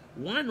side.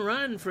 1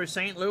 run for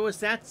St. Louis.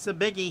 That's a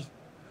biggie.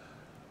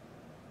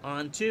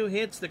 On 2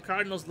 hits, the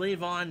Cardinals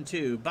leave on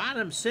 2.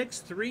 Bottom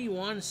 6,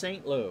 3-1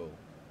 St. Louis.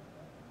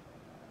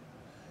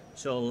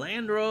 So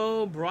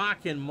Landreau,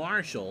 Brock, and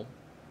Marshall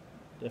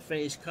to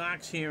face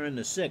Cox here in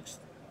the 6th.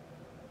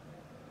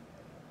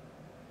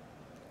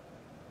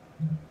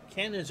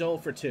 Ken is 0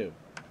 for 2.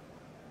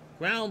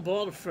 Ground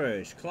ball to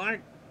first.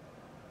 Clark,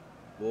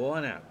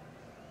 1 out.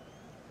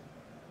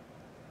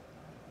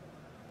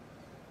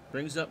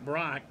 Brings up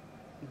Brock.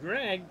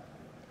 Greg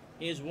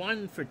is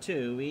 1 for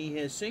 2. He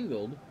has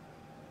singled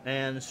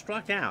and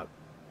struck out.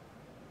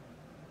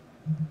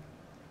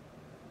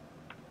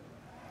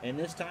 And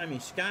this time he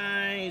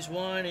skies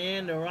one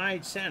into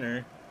right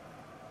center.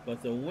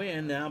 But the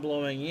wind now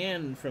blowing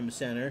in from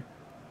center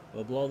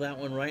will blow that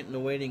one right in the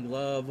waiting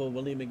glove of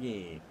Willie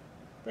McGee.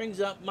 Brings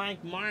up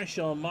Mike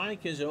Marshall.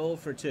 Mike is 0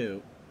 for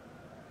 2.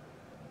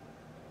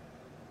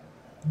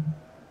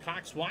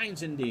 Cox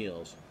winds and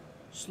deals.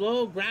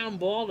 Slow ground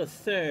ball to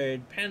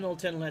third.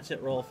 Pendleton lets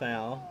it roll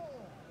foul.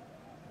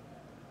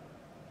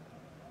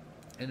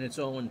 And it's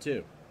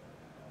 0-2.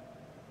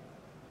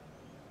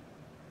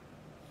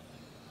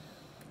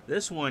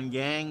 This one,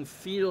 gang,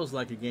 feels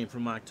like a game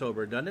from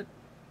October, doesn't it?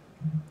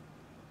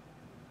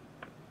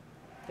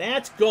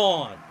 That's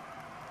gone.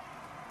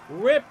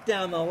 Ripped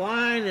down the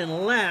line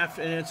and left,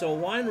 and it's a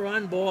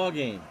 1-run ball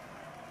game.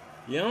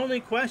 The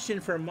only question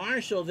for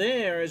Marshall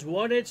there is,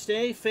 would it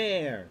stay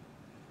fair?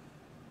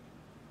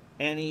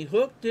 And he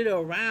hooked it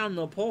around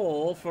the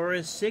pole for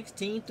his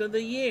 16th of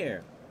the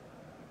year.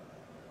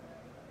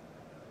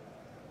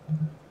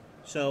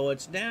 So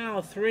it's now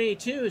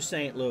 3-2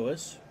 St.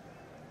 Louis.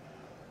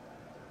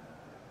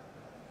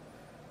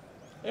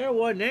 There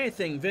wasn't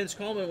anything Vince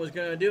Coleman was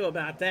going to do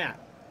about that.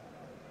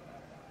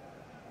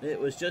 It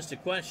was just a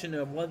question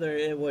of whether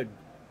it would,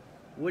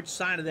 which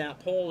side of that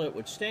pole it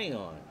would stay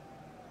on.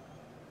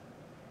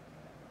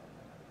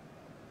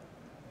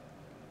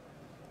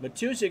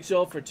 Matuzik's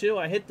 0 for 2.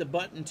 I hit the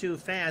button too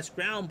fast.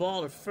 Ground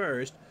ball to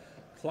first.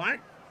 Clark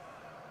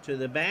to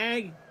the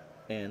bag,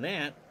 and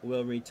that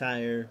will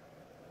retire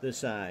the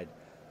side.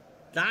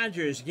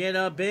 Dodgers get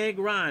a big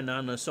run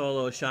on the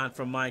solo shot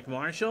from Mike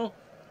Marshall.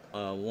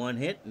 1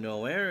 hit,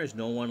 no errors,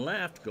 no one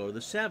left. Go to the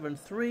 7th,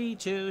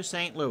 3-2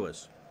 St.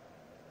 Louis.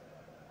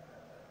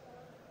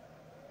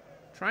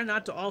 Try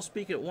not to all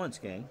speak at once,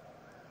 gang.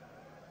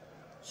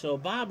 So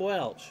Bob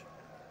Welch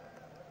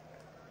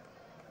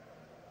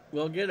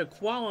will get a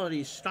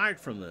quality start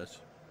from this.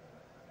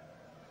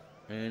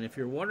 And if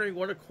you're wondering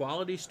what a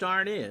quality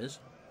start is,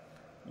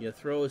 you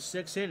throw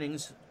 6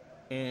 innings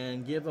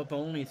and give up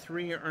only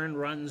 3 earned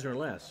runs or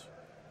less,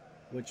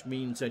 which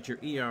means that your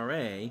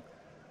ERA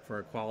for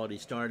a quality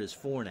start is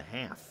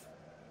 4.5.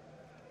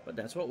 But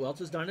that's what Welch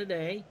has done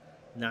today.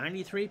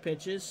 93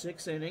 pitches,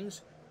 6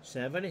 innings,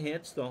 7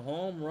 hits, the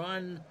home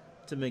run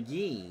to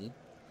McGee.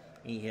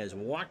 He has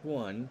walked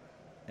 1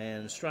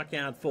 and struck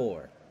out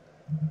 4.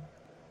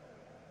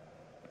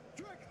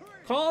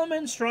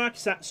 Coleman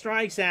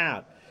strikes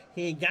out.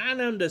 He got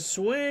him to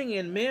swing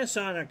and miss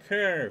on a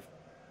curve.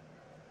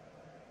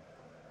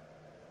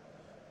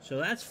 So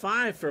that's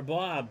 5 for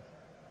Bob.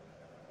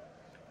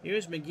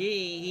 Here's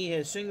McGee. He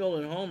has singled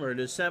and homered,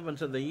 his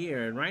 7th of the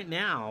year. And right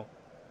now,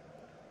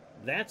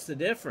 that's the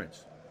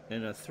difference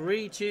in a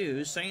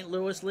 3-2 St.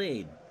 Louis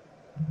lead.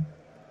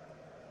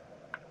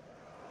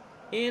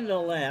 In the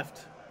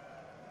left,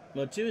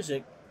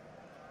 Matuszek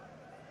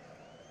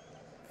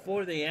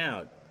for the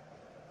out.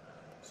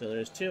 So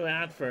there's 2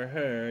 out for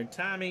her.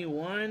 Tommy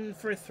 1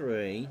 for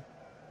 3.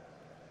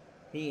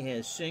 He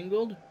has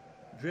singled,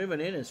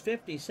 driven in his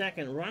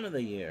 52nd run of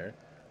the year,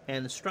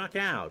 and struck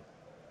out.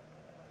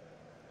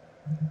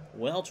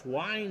 Welch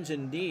winds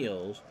and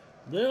deals.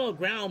 Little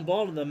ground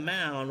ball to the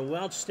mound.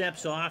 Welch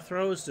steps off,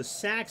 throws to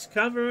Sachs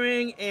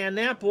covering, and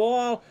that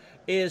ball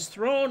is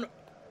thrown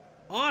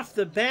off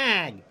the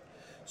bag.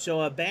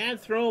 So a bad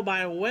throw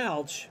by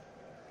Welch,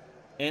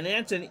 and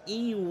that's an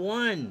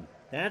E1.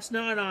 That's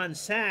not on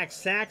Sachs.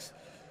 Sachs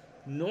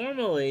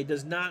normally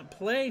does not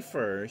play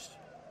first.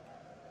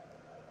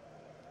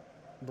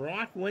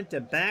 Brock went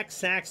to back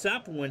Sachs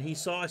up when he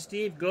saw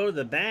Steve go to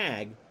the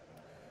bag,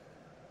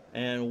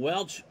 and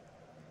Welch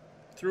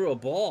threw a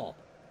ball.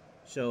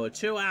 So a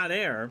 2-out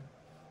error,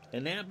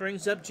 and that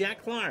brings up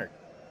Jack Clark.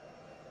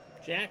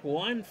 Jack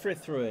 1 for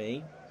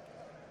 3,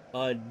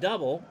 a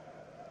double,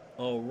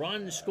 a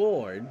run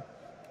scored,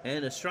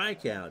 and a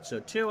strikeout. So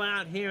 2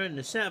 out here in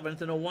the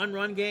 7th and a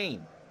 1-run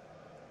game.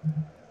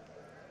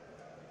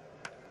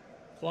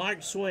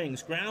 Clark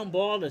swings, ground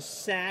ball to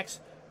Sachs,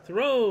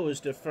 throws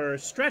to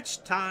first,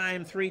 stretch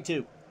time,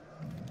 3-2.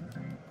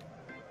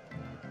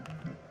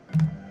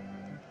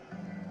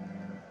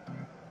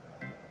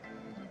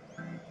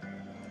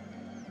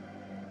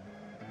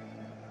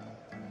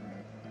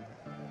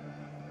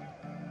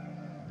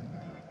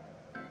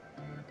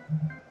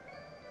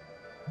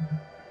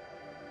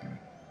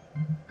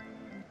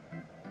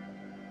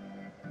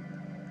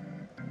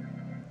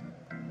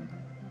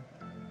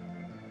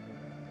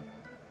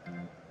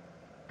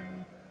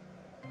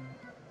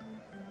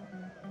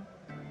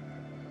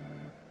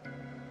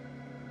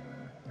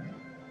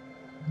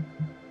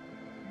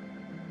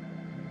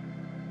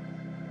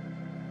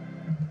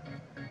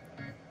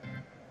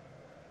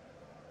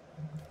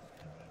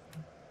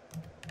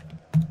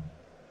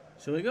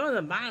 So we go to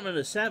the bottom of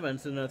the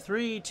 7th in a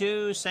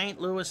 3-2 St.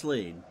 Louis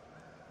lead.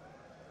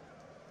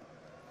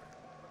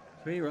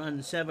 3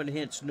 runs, 7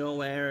 hits,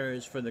 no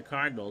errors for the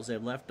Cardinals.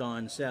 They've left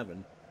on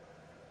 7.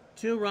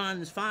 2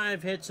 runs,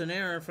 5 hits, an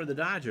error for the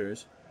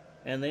Dodgers,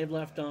 and they've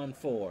left on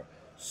 4.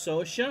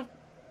 Scioscia,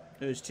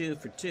 who's 2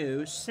 for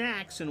 2.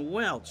 Sachs and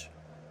Welch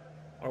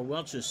are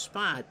Welch's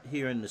spot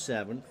here in the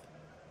 7th.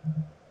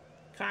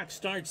 Cox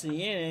starts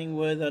the inning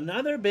with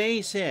another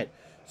base hit.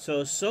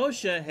 So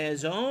Scioscia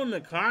has owned the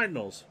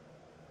Cardinals.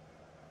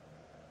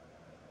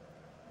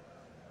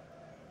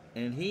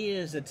 And he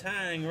is a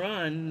tying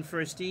run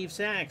for Steve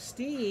Sachs.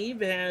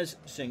 Steve has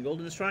singled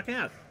and struck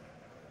out.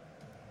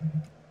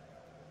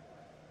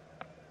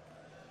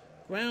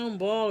 Ground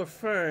ball to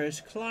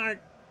first. Clark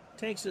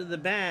takes it to the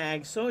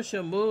bag.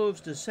 Scioscia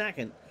moves to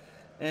second.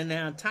 And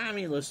now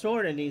Tommy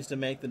Lasorda needs to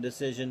make the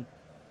decision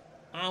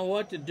on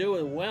what to do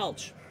with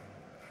Welch.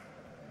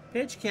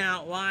 Pitch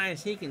count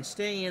wise, he can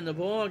stay in the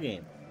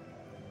ballgame.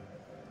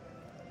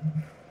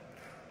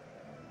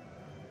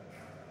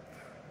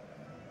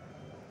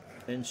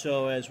 And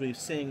so as we've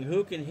seen,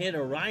 who can hit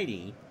a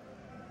righty?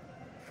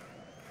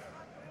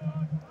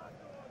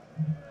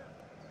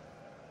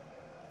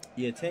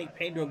 You take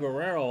Pedro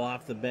Guerrero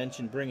off the bench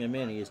and bring him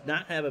in. He does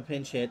not have a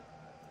pinch hit.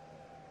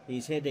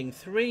 He's hitting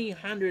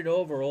 .300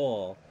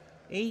 overall,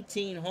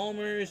 18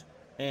 homers,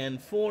 and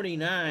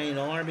 49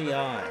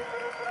 RBI.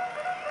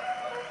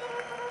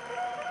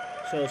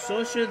 So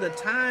Scioscia, the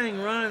tying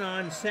run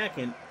on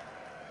second.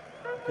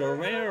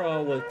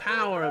 Guerrero with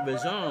power of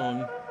his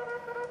own,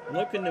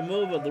 looking to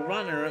move the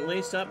runner at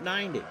least up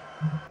 90.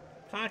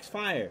 Cox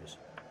fires.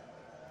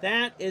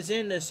 That is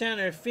into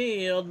center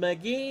field.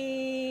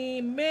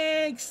 McGee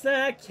makes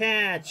the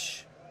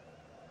catch.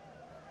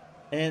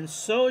 And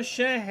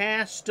Scioscia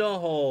has to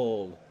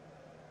hold.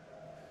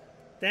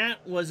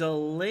 That was a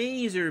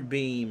laser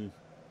beam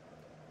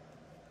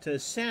to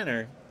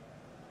center.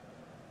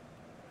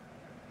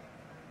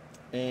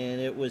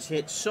 And it was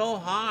hit so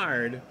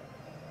hard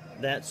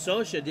that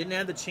Scioscia didn't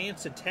have the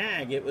chance to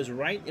tag. It was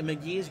right in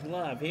McGee's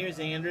glove. Here's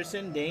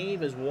Anderson.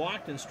 Dave has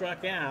walked and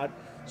struck out.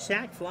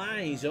 Sac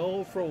fly, he's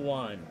 0 for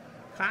 1.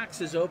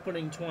 Cox is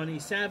opening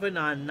 27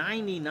 on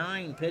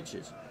 99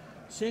 pitches.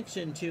 6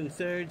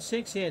 2/3,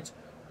 6 hits.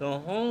 The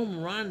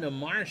home run to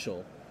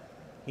Marshall.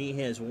 He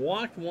has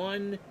walked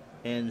 1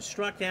 and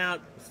struck out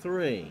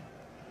 3.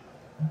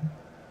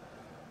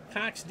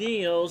 Cox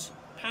deals,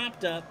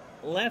 popped up,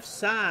 left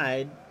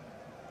side.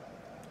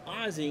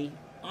 Ozzie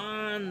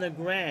on the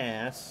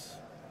grass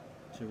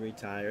to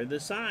retire the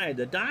side.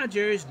 The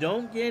Dodgers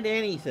don't get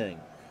anything.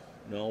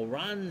 No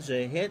runs,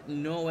 a hit,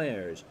 no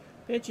errors.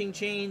 Pitching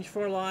change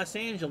for Los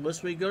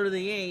Angeles. We go to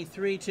the 8th,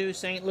 3-2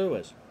 St.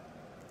 Louis.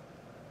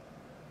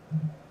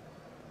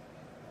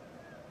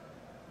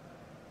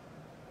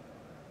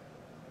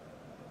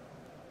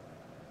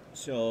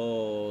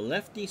 So,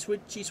 lefty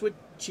switchy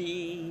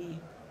switchy.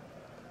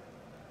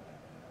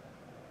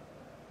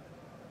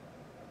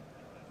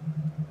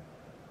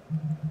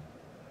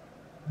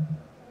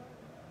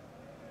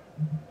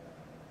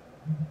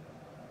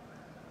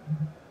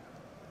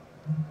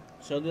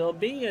 So there'll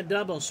be a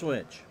double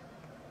switch.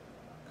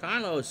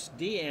 Carlos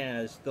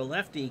Diaz, the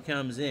lefty,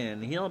 comes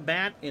in. He'll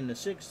bat in the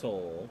 6th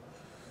hole.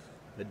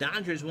 The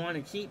Dodgers want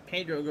to keep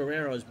Pedro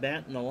Guerrero's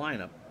bat in the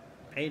lineup.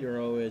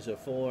 Pedro is a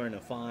 4 and a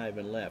 5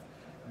 and left.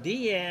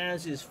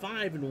 Diaz is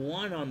 5 and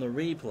 1 on the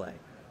replay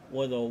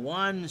with a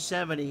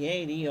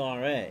 1.78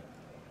 ERA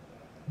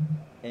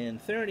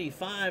and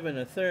 35 and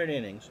a third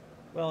innings.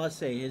 Well, let's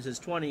say his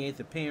 28th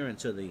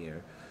appearance of the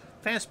year.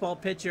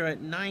 Fastball pitcher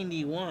at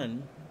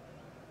 91,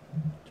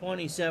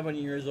 27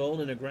 years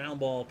old, and a ground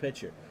ball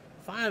pitcher.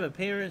 5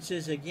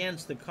 appearances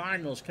against the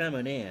Cardinals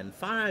coming in.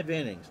 5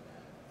 innings,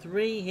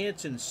 3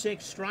 hits, and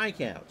 6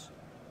 strikeouts.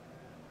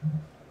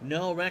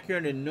 No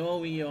record and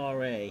no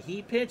ERA.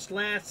 He pitched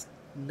last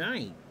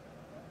night,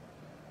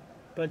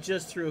 but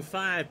just threw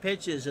 5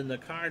 pitches in the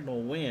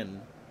Cardinal win.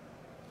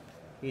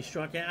 He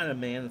struck out a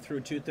man and threw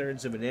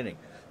 2/3 of an inning.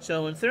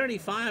 So in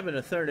 35 and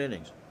a third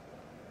innings,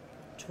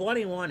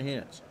 21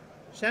 hits,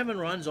 7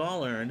 runs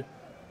all earned.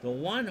 The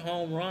 1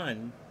 home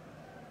run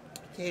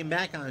came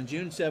back on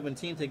June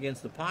 17th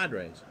against the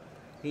Padres.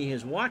 He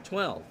has walked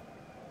 12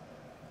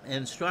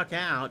 and struck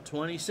out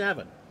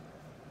 27.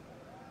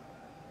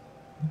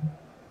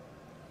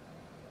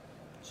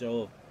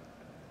 So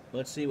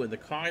let's see what the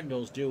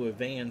Cardinals do with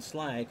Van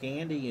Slyke.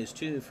 Andy is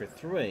 2 for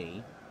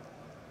 3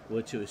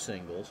 with 2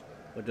 singles,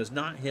 but does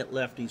not hit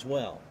lefties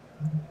well.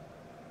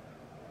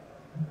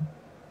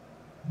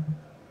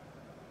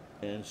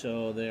 And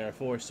so they are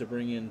forced to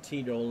bring in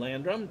Tito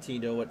Landrum.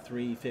 Tito at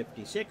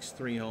 356,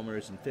 3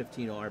 homers and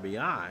 15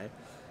 RBI.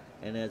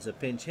 And as a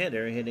pinch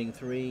hitter, hitting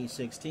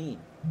 316.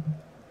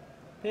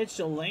 Pitch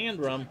to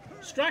Landrum,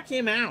 struck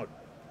him out.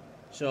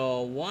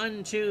 So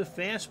 1-2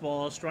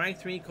 fastball, strike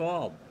 3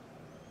 called.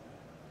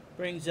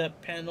 Brings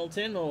up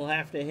Pendleton, will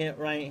have to hit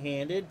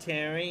right-handed.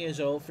 Terry is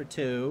 0 for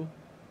 2.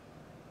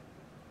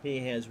 He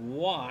has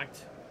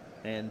walked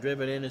and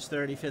driven in his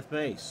 35th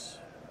base.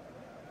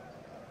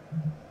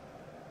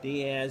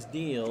 Diaz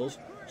deals,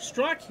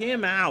 struck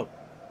him out.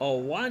 A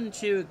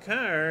 1-2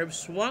 curve,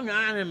 swung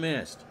on and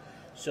missed.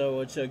 So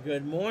it's a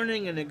good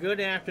morning and a good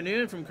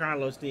afternoon from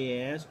Carlos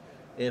Diaz.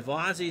 If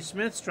Ozzie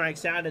Smith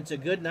strikes out, it's a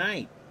good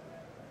night.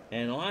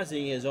 And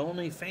Ozzie has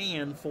only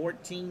fanned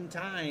 14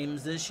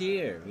 times this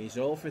year. He's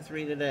 0 for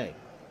 3 today.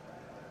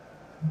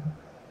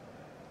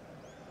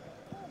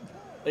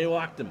 They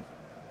walked him.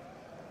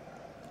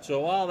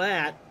 So all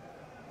that,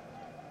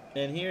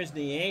 and here's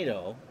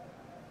Nieto.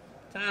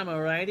 Tom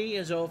O'Reilly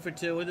is 0 for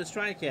 2 with a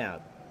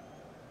strikeout.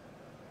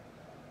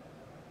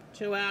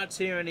 2 outs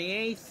here in the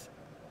 8th.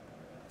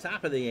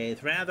 Top of the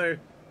 8th, rather.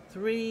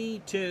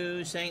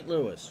 3-2 St.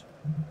 Louis.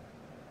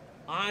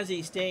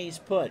 Ozzie stays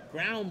put.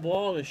 Ground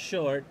ball is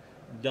short.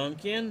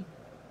 Duncan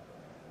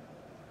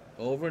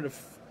over to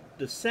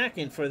the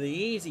second for the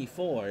easy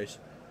force,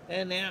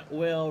 and that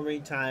will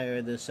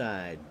retire the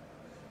side.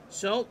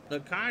 So the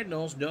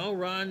Cardinals, no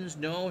runs,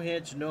 no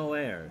hits, no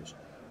errors.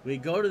 We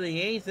go to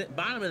the 8th,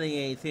 bottom of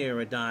the 8th here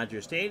at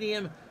Dodger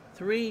Stadium,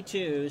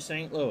 3-2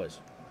 St. Louis.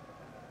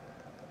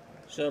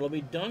 So it'll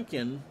be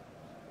Duncan,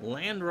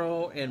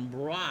 Landro, and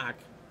Brock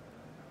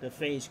to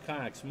face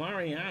Cox.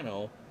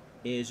 Mariano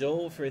is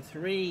 0 for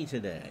 3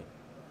 today.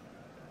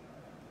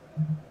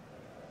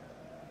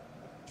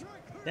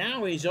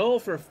 Now he's 0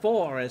 for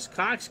 4 as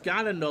Cox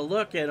got him to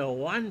look at a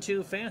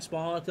 1-2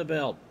 fastball at the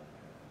belt.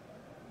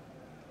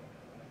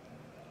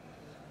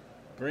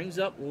 Brings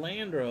up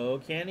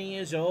Landro. Kenny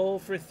is 0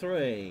 for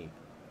 3.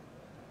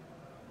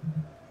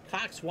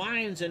 Cox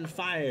winds and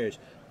fires.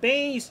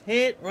 Base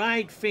hit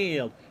right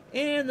field.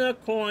 In the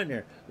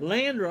corner.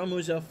 Landrum,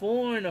 who's a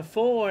 4 and a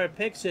 4,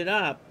 picks it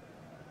up.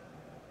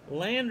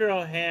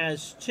 Landro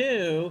has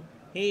 2.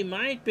 He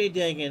might be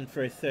digging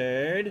for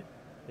third.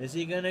 Is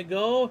he going to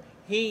go?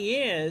 He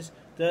is.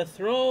 The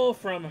throw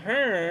from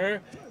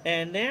her,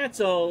 and that's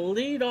a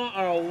lead or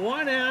a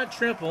 1-out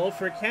triple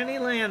for Kenny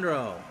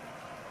Landro.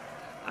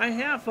 I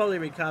have fully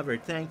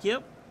recovered, thank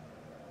you.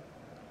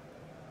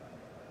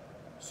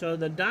 So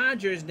the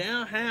Dodgers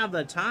now have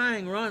the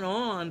tying run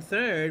on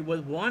third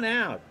with 1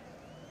 out.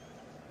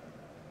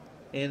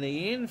 And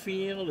the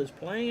infield is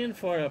playing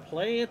for a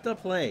play at the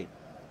plate.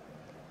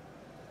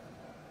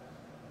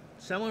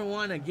 Someone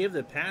want to give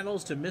the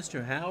paddles to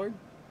Mr. Howard?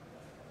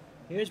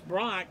 Here's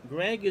Brock.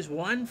 Greg is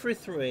 1 for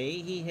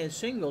 3. He has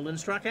singled and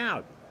struck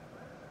out.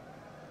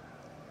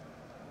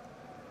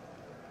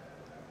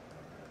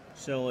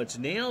 So it's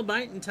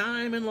nail-biting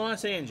time in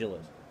Los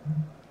Angeles.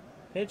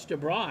 Pitch to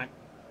Brock.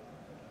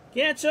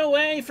 Gets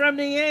away from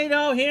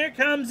Nieto. Here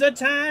comes the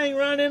tying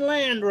run in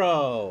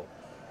Landro.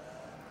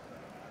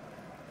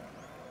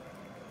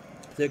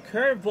 The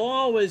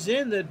curveball was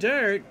in the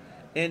dirt,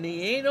 and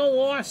Nieto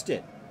lost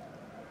it.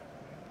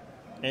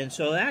 And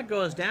so that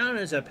goes down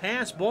as a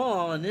pass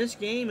ball, and this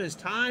game is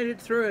tied at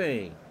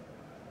 3.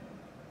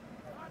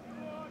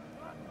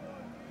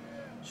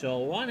 So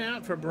 1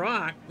 out for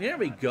Brock. There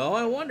we go.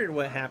 I wondered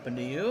what happened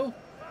to you.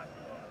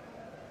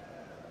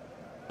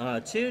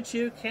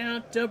 2-2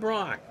 count to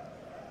Brock.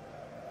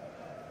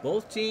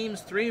 Both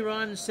teams 3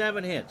 runs,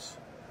 7 hits.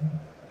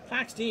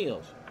 Clock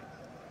steals.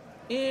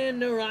 In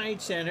the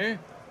right center.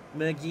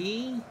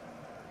 McGee.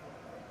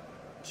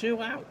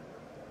 2 out.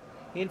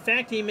 In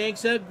fact, he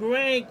makes a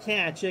great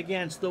catch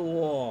against the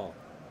wall.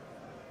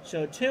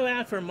 So 2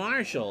 out for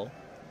Marshall.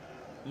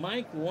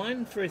 Mike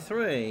 1 for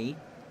 3.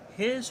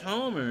 His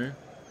homer,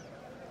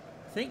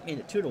 I think, made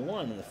it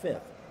 2-1 in the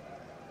 5th.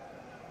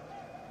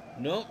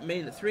 Nope,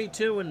 made it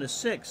 3-2 in the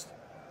 6th.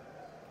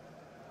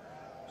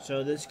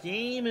 So this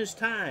game is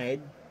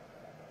tied.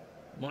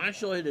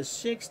 Marshall hit his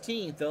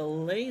 16th, a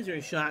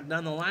laser shot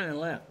down the line and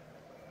left.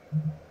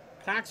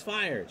 Cox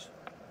fires.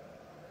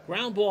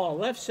 Ground ball,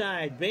 left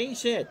side,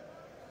 base hit.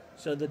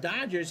 So the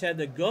Dodgers had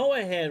the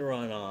go-ahead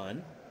run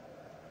on.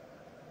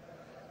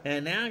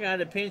 And now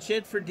got a pinch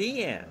hit for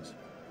Diaz.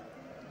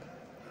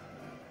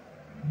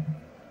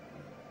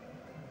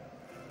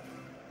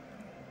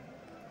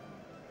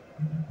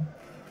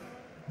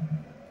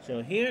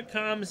 So here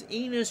comes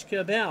Enos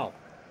Cabell.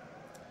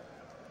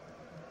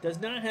 Does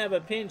not have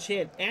a pinch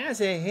hit as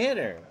a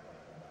hitter.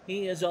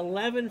 He is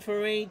 11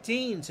 for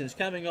 18 since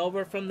coming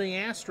over from the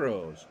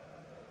Astros.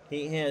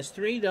 He has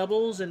 3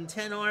 doubles and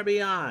 10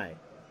 RBI.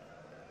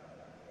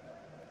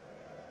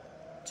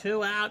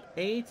 2 out,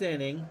 8th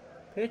inning.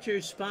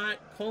 Pitcher's spot,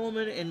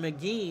 Coleman and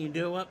McGee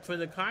due up for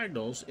the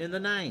Cardinals in the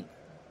 9th.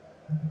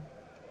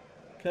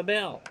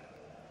 Cabell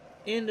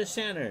into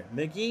center.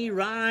 McGee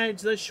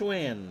rides the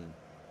Schwinn.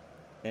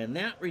 And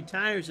that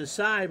retires the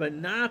side, but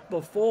not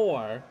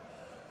before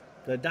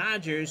the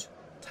Dodgers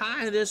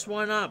tie this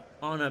one up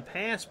on a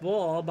pass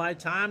ball by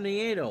Tom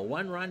Nieto.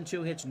 1 run,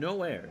 2 hits,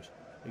 no errors.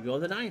 We go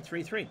to the 9th,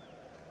 3-3.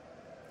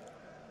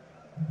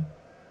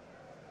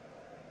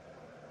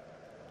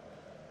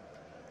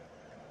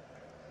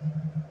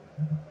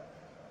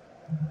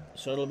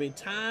 So it'll be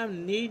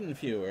Tom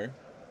Niedenfuer,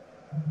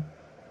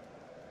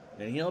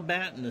 and he'll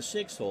bat in the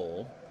 6th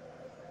hole.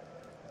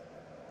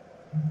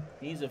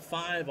 He's a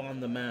 5 on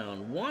the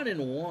mound.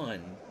 1-1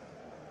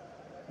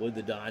 with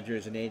the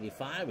Dodgers in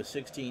 '85 with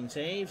 16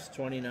 saves,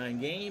 29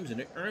 games,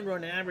 and an earned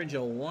run average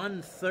of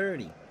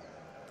 130.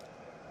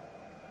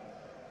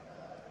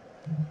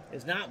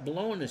 It's not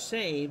blown a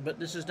save, but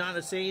this is not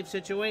a save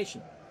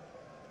situation.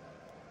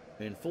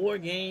 In 4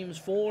 games,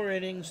 4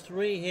 innings,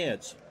 3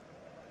 hits,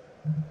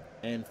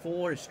 and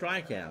 4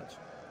 strikeouts.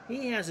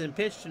 He hasn't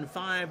pitched in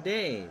 5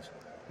 days.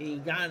 He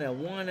got a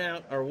 1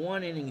 out or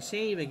 1 inning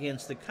save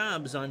against the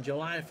Cubs on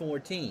July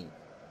 14th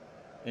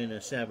in a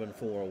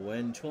 7-4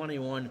 win.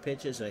 21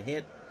 pitches, a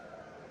hit,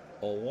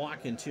 a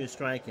walk, and 2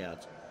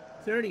 strikeouts.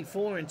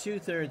 34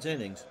 2/3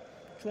 innings,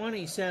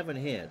 27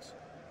 hits,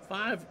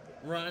 5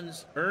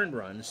 runs, earned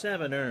runs,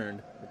 7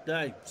 earned.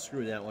 I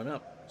screwed that one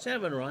up.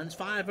 7 runs,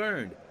 5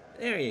 earned.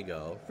 There you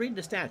go. Read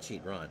the stat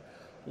sheet, Ron.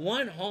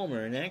 1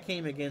 homer, and that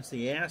came against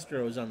the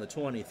Astros on the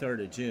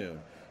 23rd of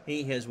June.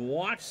 He has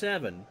walked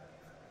 7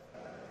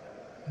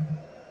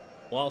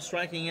 while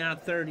striking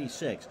out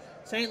 36.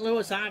 St.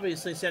 Louis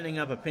obviously setting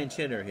up a pinch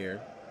hitter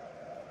here.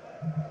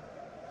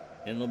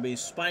 And it'll be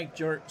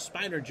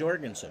Spider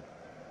Jorgensen.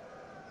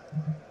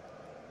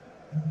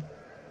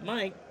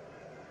 Mike,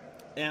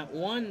 at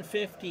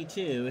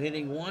 152,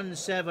 hitting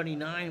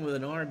 179 with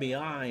an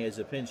RBI as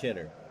a pinch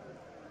hitter.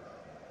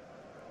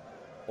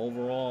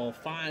 Overall,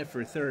 5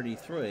 for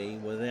 33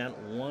 with that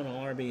 1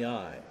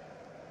 RBI.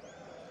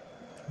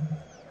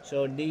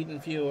 So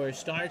Niedenfuer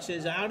starts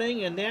his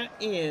outing, and that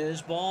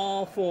is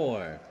ball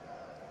 4.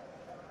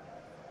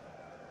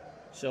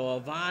 So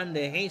Ivan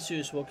De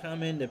Jesus will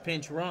come in to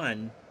pinch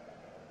run.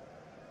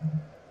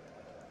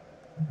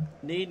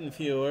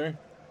 Niedenfuer,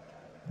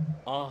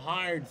 a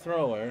hard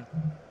thrower,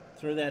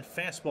 threw that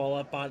fastball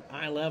up on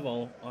eye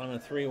level on a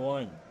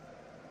 3-1.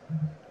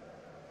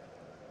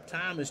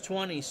 Tom is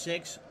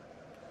 26.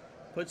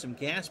 Put some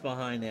gas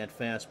behind that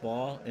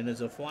fastball and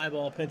is a fly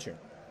ball pitcher.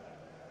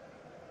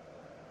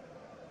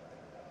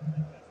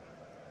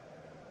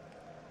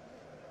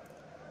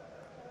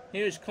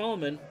 Here's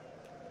Coleman.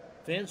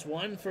 Vince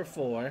 1 for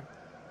 4.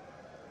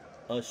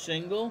 A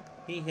single.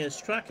 He has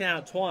struck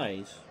out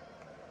twice.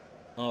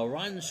 A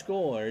run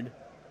scored,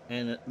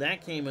 and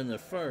that came in the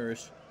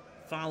 1st,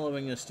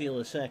 following a steal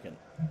a 2nd.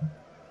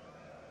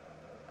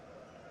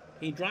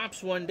 He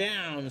drops one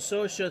down.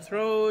 Socha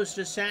throws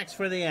to Sachs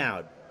for the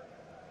out.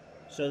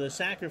 So the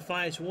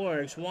sacrifice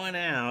works. 1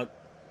 out.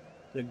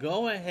 The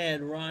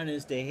go-ahead run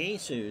is De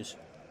Jesus.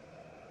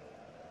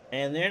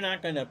 And they're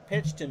not going to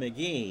pitch to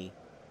McGee.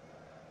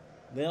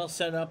 They'll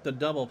set up the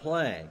double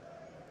play.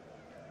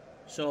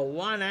 So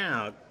 1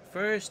 out.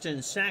 1st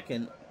and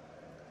 2nd.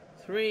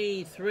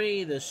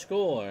 3-3 the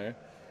score.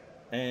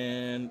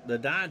 And the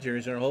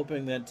Dodgers are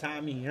hoping that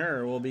Tommy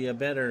Herr will be a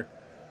better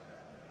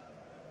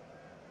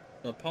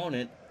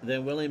opponent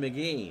than Willie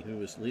McGee, who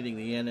was leading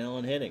the NL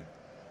in hitting.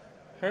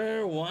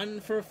 Herr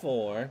 1 for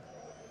 4.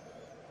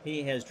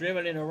 He has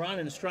driven in a run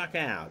and struck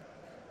out.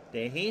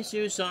 De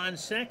Jesus on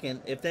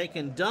second. If they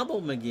can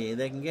double McGee,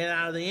 they can get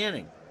out of the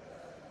inning.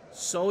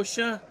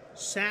 Socha,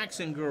 Sachs,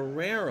 and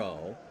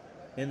Guerrero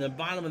in the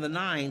bottom of the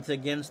ninth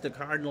against the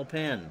Cardinal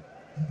pen.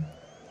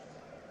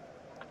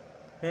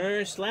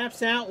 Hurst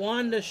slaps out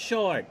one to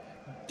short.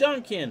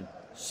 Duncan,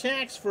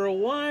 Sachs for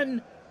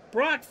one,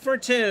 Brock for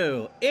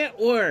two. It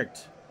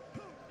worked.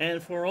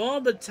 And for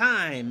all the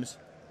times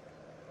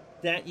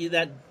that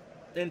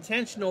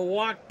intentional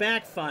walk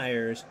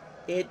backfires,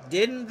 it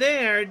didn't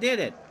there, did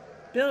it?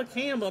 Bill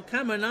Campbell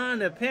coming on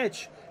to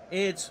pitch.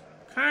 It's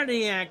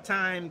cardiac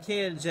time,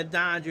 kids, at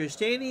Dodger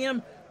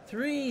Stadium.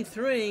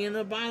 3-3 in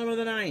the bottom of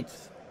the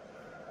ninth.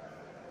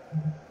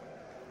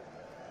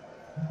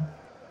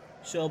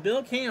 So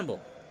Bill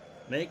Campbell,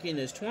 making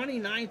his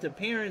 29th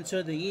appearance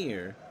of the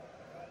year.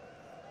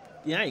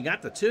 Yeah, he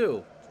got the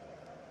two.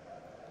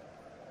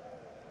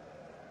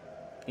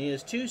 He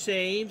has 2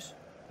 saves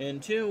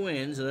and 2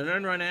 wins, and an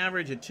earned run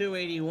average of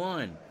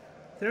 281.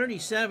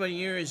 37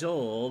 years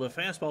old, a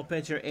fastball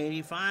pitcher,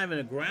 85, and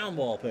a ground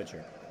ball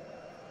pitcher.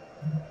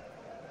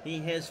 He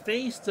has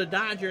faced the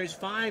Dodgers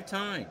 5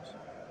 times.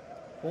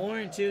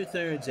 4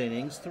 2/3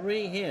 innings,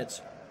 3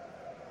 hits,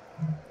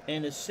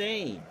 and a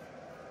save.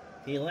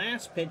 He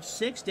last pitched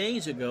 6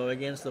 days ago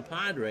against the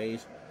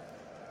Padres,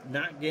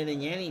 not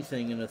getting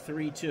anything in a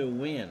 3-2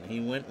 win. He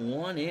went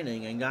 1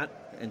 inning and got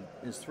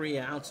his 3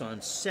 outs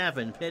on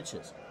 7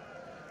 pitches.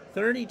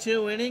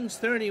 32 innings,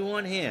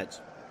 31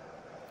 hits,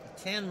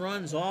 10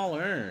 runs all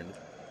earned,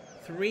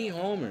 3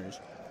 homers.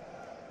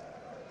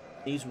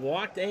 He's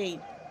walked 8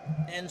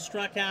 and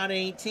struck out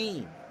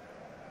 18.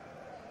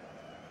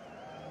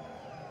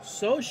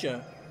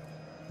 Socha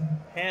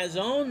has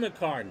owned the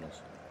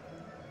Cardinals.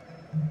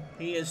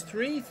 He is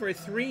 3 for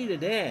 3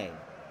 today,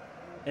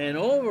 and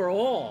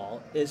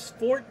overall is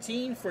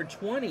 14 for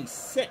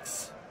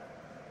 26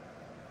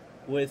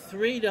 with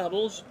 3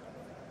 doubles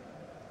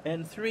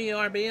and 3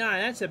 RBI.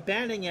 That's a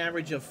batting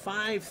average of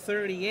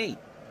 .538.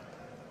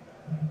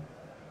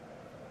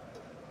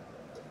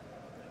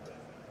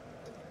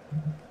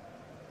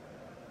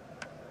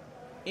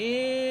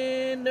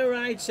 In the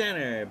right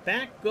center,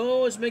 back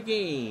goes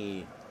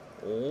McGee.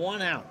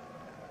 1 out.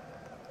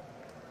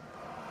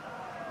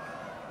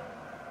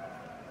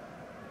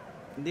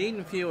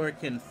 Diedenfuhr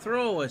can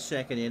throw a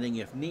second inning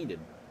if needed.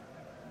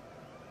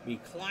 Be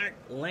Clark,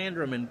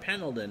 Landrum, and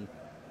Pendleton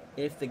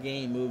if the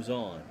game moves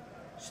on.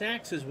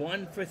 Sachs is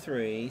 1 for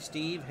 3.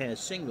 Steve has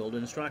singled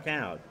and struck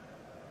out.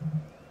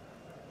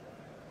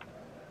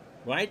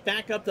 Right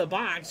back up the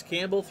box.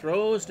 Campbell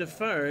throws to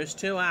first.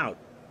 2 out.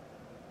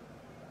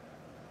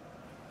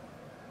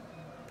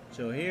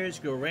 So here's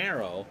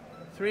Guerrero.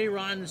 3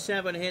 runs,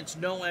 7 hits,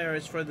 no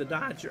errors for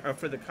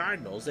the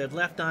Cardinals. They've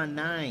left on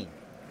 9.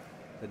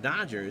 The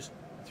Dodgers,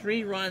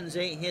 3 runs,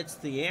 8 hits,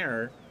 the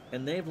error,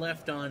 and they've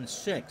left on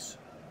 6.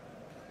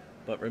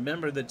 But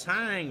remember, the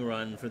tying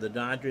run for the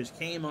Dodgers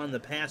came on the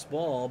pass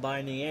ball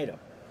by Nieto.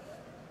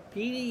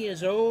 Petey is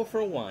 0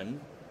 for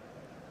 1.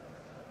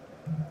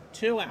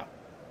 2 out.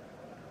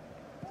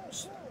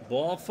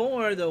 Ball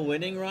 4, the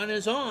winning run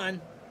is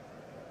on.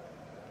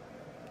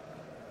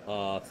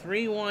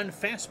 3-1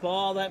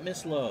 fastball that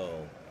missed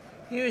low.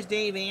 Here's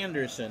Dave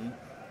Anderson.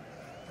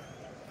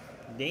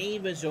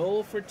 Dave is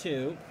 0 for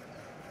 2.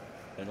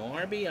 An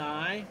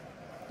RBI,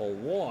 a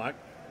walk,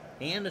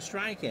 and a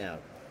strikeout.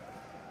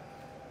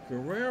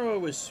 Guerrero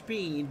with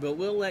speed, but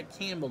we'll let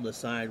Campbell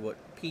decide what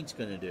Pete's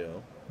going to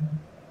do.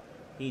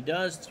 He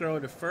does throw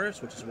to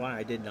first, which is why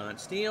I did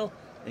not steal,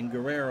 and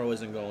Guerrero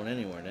isn't going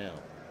anywhere now.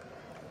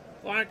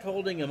 Clark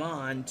holding him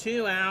on.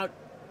 2 out,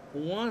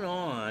 1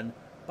 on.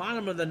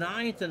 Bottom of the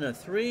ninth and a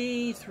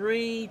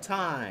 3-3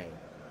 tie.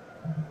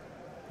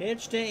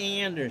 Pitch to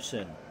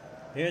Anderson.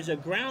 Here's a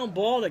ground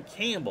ball to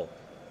Campbell.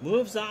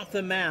 Moves off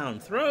the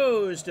mound.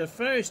 Throws to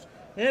first.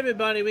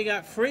 Everybody, we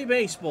got free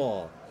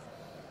baseball.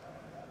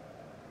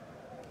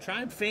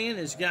 Tribe fan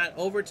has got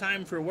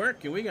overtime for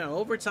work, and we got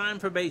overtime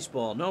for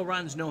baseball. No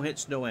runs, no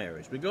hits, no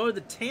errors. We go to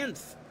the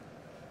 10th.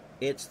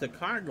 It's the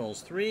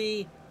Cardinals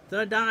 3,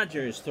 the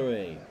Dodgers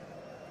 3.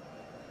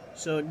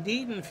 So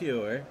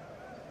Diedenfuhr,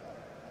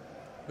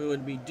 who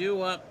would be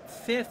due up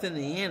 5th in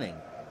the inning,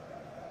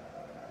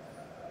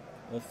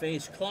 will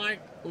face Clark,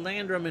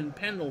 Landrum, and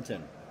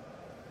Pendleton.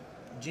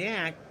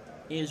 Jack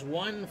is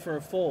 1 for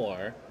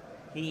 4.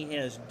 He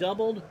has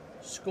doubled,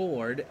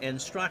 scored,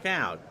 and struck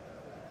out.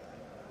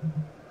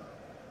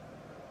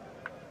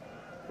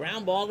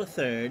 Ground ball to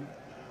third.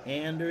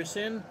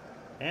 Anderson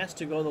has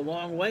to go the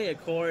long way, of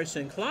course,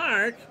 and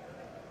Clark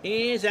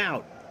is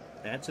out.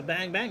 That's a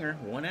bang-banger.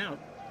 1 out.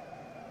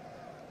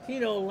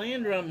 Tito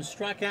Landrum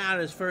struck out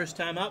his first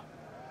time up.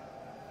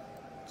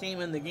 Came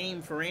in the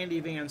game for Andy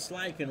Van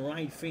Slyke in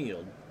right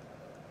field.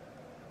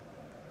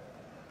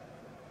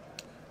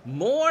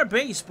 More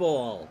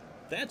baseball.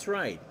 That's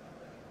right.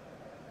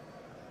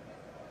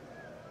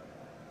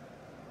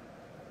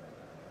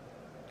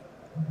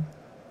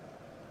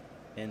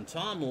 And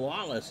Tom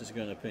Lawless is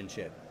going to pinch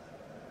hit.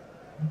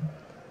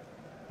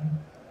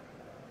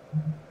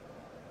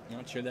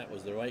 Not sure that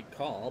was the right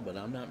call, but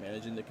I'm not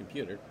managing the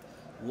computer.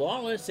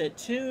 Lawless at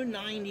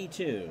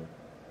 292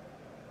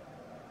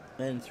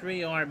 and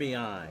 3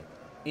 RBI.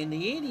 In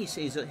the 80s,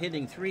 he's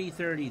hitting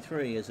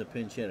 .333 as a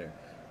pinch hitter.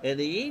 In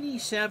the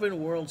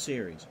 87 World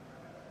Series,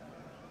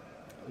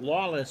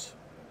 Lawless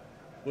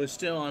was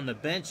still on the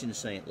bench in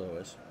St.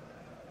 Louis.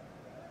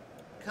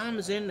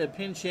 Comes in to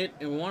pinch hit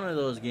in one of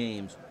those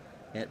games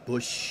at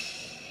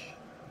Busch.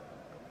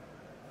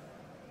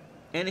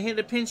 And hit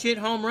a pinch hit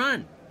home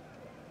run.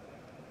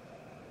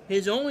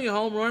 His only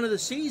home run of the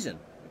season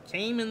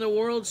came in the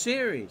World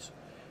Series.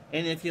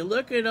 And if you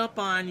look it up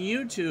on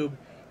YouTube,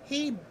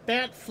 he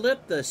bat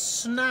flipped the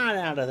snot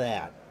out of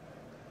that.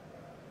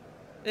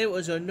 It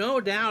was a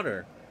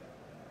no-doubter.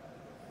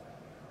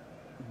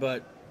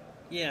 But,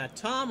 yeah,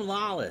 Tom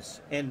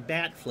Lawless and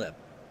bat flip.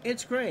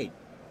 It's great.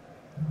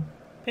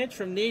 Pitch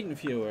from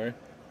Niedenfuer.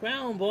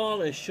 Ground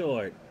ball is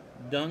short.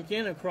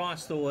 Duncan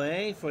across the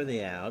way for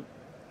the out.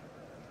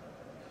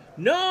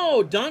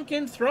 No!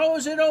 Duncan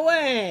throws it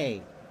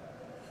away!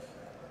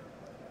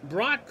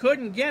 Brock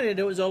couldn't get it.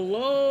 It was a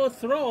low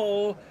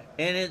throw,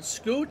 and it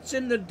scoots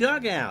in the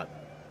dugout.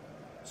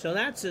 So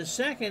that's a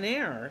second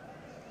error.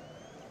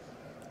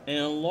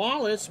 And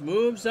Lawless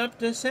moves up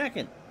to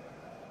second.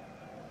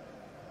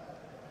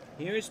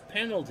 Here's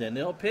Pendleton.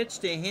 They'll pitch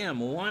to him.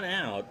 1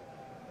 out.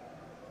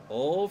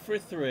 0 for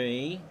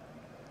 3.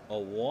 A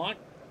walk,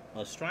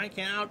 a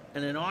strikeout,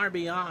 and an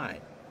RBI.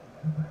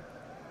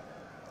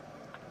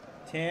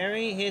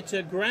 Terry hits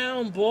a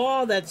ground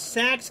ball that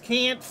Sachs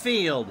can't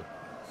field.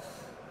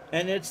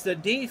 And it's the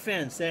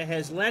defense that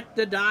has let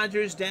the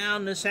Dodgers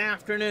down this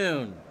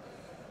afternoon.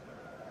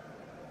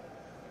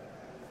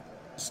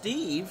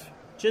 Steve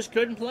just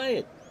couldn't play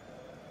it.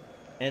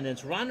 And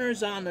it's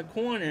runners on the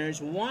corners,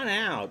 1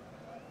 out.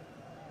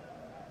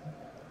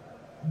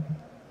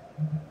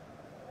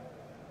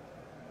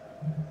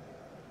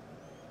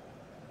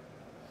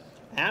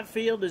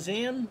 Outfield is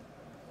in.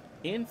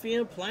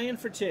 Infield playing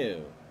for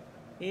 2.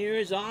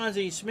 Here's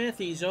Ozzie Smith.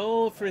 He's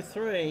 0 for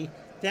 3.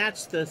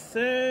 That's the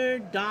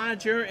 3rd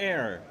Dodger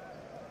error.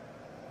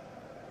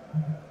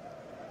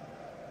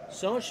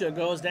 Sosha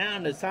goes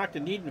down to talk to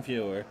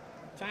Niedenfuer.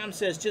 Tom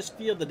says, just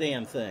field the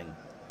damn thing.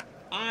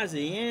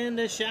 Ozzie in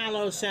the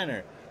shallow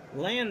center.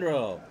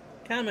 Landreau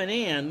coming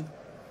in.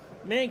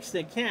 Makes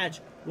the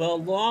catch.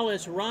 Will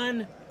Lawless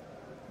run?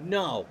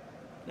 No.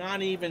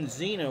 Not even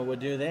Zeno would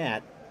do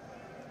that.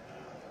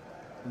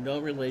 No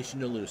relation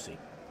to Lucy.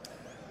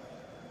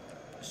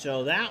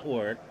 So that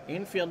worked.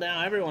 Infield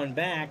now, everyone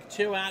back.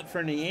 2 out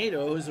for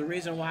Nieto, who's the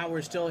reason why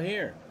we're still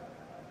here.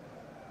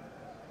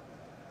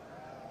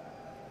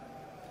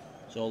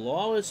 So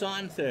Lawless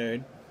on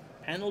third,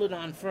 Pendleton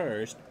on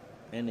first,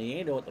 and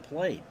Nieto at the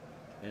plate.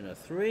 In a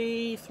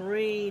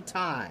 3-3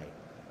 tie.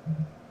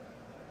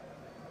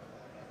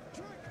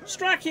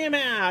 Struck him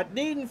out.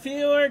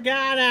 Niedenfuer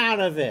got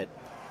out of it.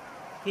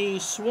 He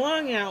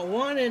swung out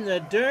one in the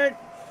dirt,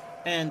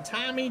 and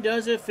Tommy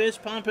does a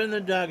fist pump in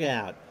the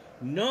dugout.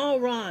 No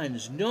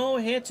runs, no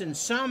hits, and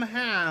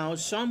somehow,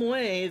 some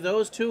way,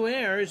 those 2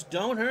 errors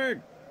don't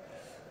hurt.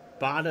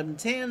 Bottom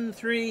 10,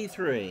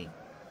 3-3.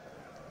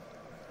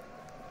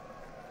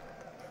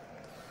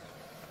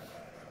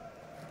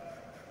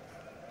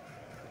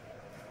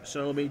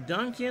 So it'll be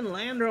Duncan,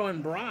 Landreau,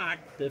 and Brock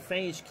to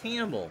face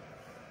Campbell.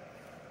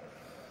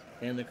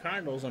 And the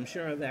Cardinals, I'm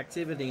sure, have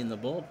activity in the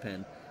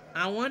bullpen.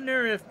 I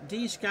wonder if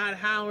D. Scott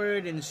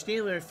Howard and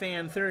Steeler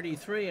fan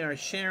 33 are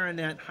sharing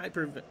that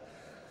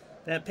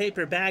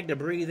paper bag to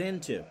breathe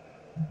into.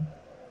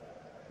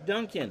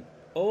 Duncan,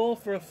 0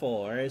 for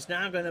 4, is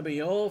now going to be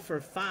 0 for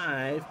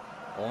 5.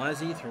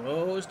 Ozzie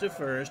throws to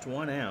first,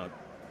 1 out.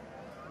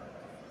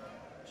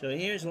 So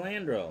here's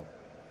Landreau.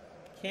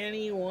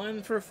 Kenny,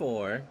 1 for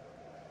 4,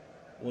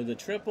 with a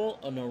triple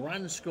and a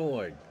run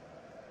scored.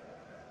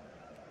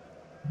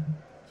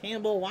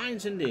 Campbell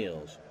winds and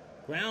deals.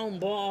 Ground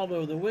ball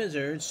to the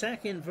Wizards.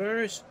 Second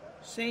verse,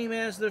 same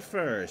as the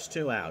first,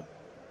 2 out.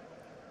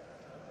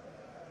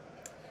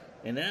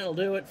 And that'll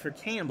do it for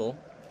Campbell.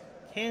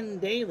 Ken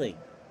Daly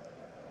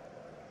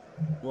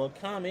will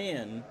come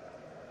in,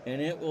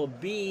 and it will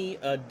be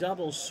a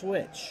double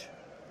switch.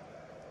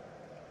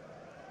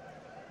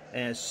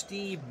 As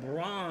Steve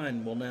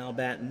Braun will now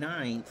bat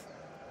 9th.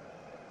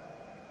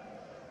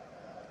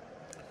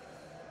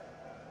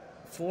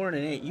 4 and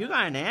 8. You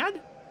got an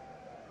ad?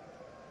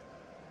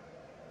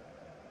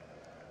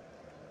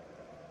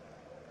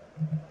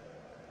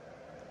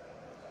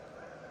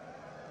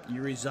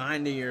 You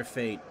resign to your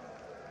fate.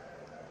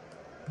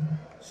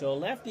 So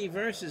lefty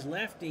versus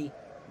lefty.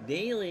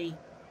 Daly,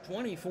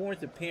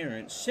 24th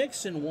appearance,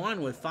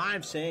 6-1 with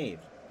 5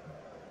 saves.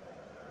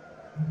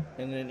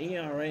 And an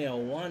ERA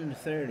of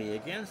 1.30.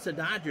 Against the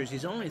Dodgers,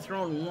 he's only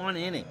thrown 1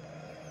 inning.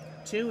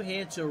 2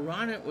 hits, a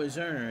run it was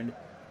earned,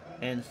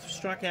 and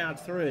struck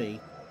out 3.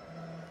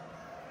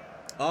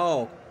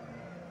 Oh.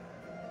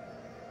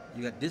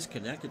 You got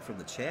disconnected from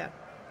the chat.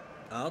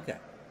 Oh, okay.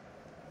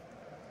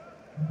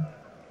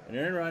 An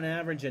earned run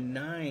average of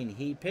 9.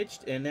 He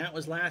pitched, and that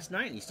was last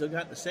night. He still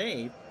got the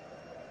save.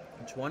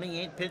 A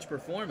 28 pitch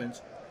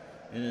performance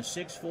and a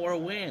 6-4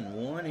 win.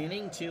 1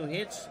 inning, 2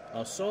 hits,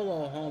 a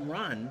solo home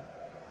run.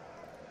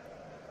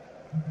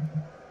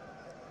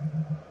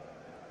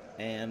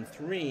 and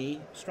 3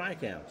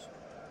 strikeouts.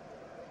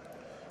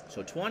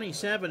 So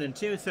 27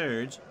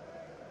 2/3,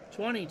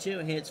 22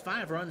 hits,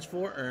 5 runs,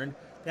 4 earned.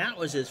 That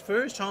was his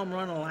first home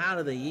run allowed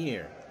of the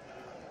year.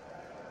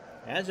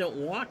 Hasn't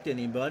walked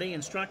anybody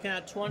and struck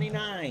out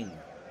 29.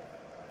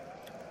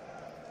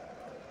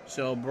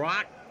 So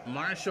Brock,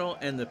 Marshall,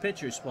 and the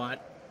pitcher spot.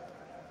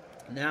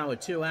 Now a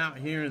 2 out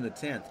here in the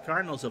 10th.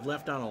 Cardinals have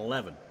left on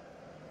 11.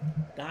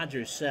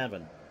 Dodgers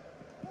 7.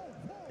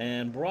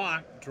 And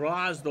Brock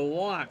draws the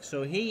walk,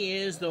 so he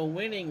is the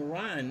winning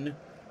run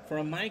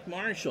from Mike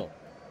Marshall.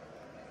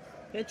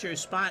 Pitcher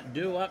spot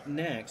due up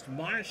next.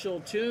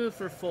 Marshall 2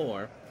 for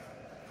 4.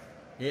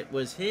 It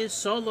was his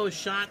solo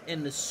shot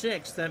in the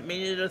 6th that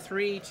made it a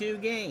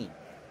 3-2 game.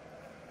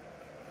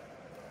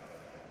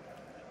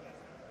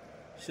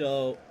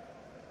 So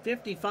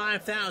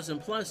 55,000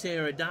 plus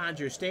here at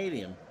Dodger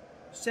Stadium.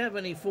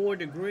 74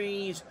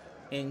 degrees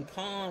and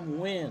calm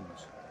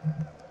winds.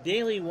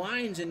 Daly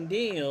winds and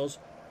deals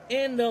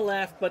into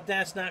left, but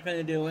that's not going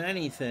to do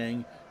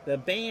anything. The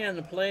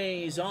band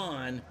plays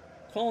on.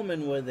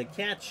 Coleman with the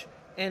catch,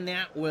 and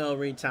that will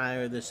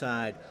retire the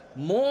side.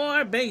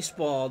 More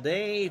baseball,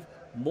 Dave.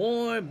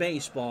 More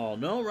baseball.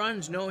 No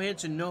runs, no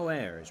hits, and no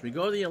errors. We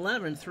go to the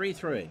 11th,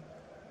 3-3.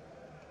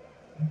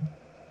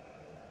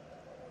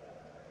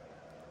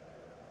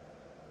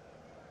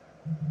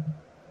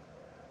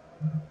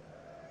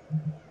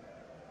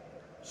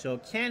 So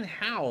Ken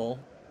Howell,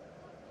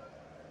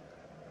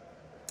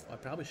 I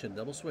probably should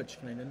double switch.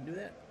 Can I then do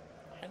that?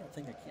 I don't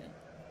think I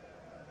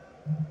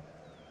can.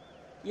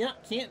 Yeah,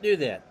 can't do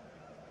that.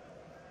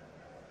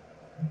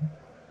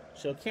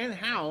 So Ken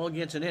Howell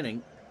gets an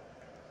inning.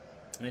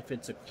 And if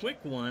it's a quick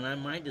one, I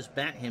might just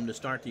bat him to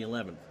start the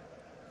 11th.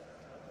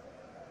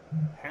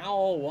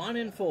 Howell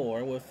 1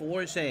 4 with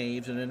 4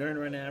 saves and an earned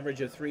run average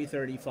of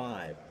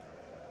 .335.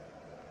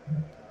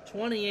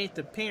 28th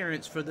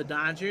appearance for the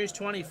Dodgers,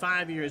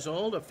 25 years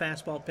old, a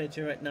fastball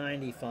pitcher at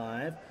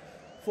 95.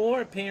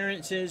 4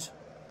 appearances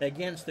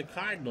against the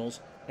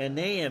Cardinals, and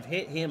they have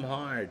hit him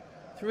hard.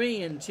 3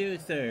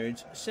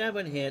 2/3,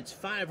 7 hits,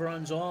 5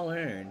 runs all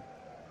earned.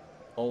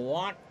 A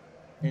walk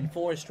and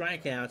 4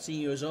 strikeouts.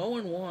 He was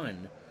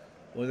 0-1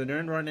 with an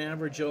earned run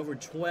average over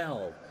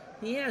 12.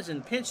 He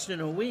hasn't pitched in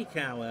a week,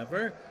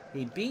 however.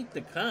 He beat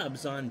the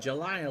Cubs on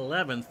July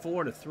 11th,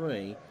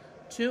 4-3.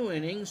 2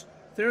 innings,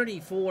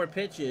 34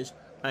 pitches,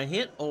 a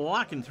hit, a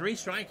walk, and 3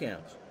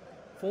 strikeouts.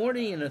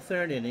 40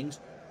 1/3 innings,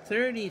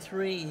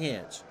 33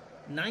 hits,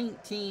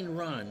 19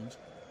 runs,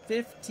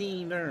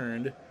 15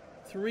 earned,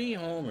 3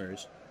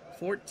 homers,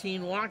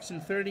 14 walks,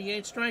 and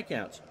 38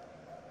 strikeouts.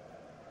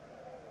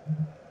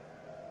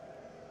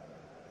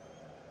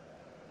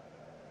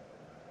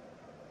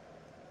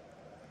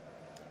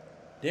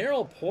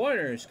 Darryl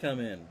Porter's come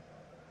in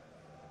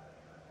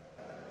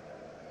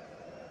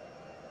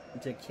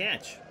to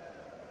catch.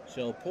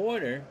 So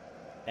Porter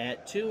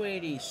at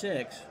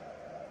 286,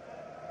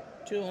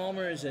 2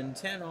 homers and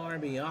 10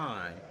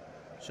 RBI.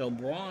 So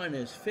Braun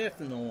is 5th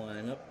in the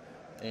lineup,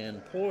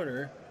 and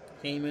Porter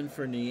came in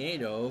for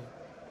Nieto,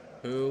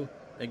 who,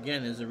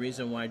 again, is the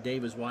reason why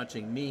Dave is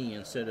watching me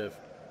instead of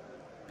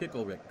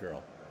Pickle Rick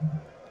Girl.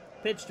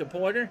 Pitch to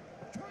Porter,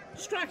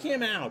 struck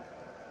him out.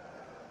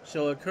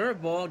 So a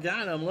curveball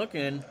got him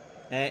looking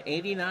at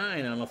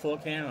 89 on a full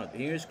count.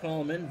 Here's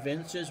Coleman.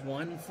 Vince is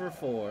 1 for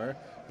 4.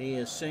 He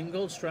is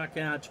singled, struck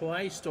out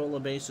twice, stole a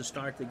base to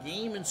start the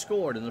game, and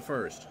scored in the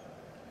first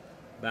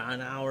about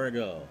an hour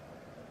ago.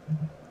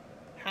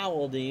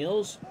 Howell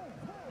deals,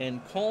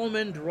 and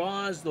Coleman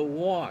draws the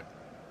walk.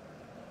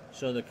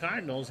 So the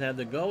Cardinals have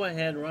the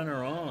go-ahead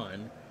runner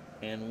on,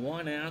 and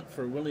 1 out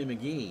for Willie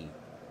McGee.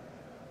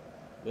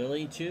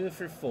 Willie 2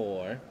 for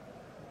 4.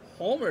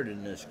 Homered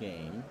in this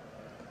game,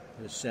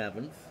 the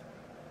 7th.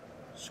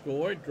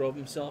 Scored, drove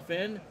himself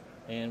in,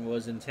 and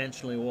was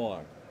intentionally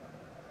walked.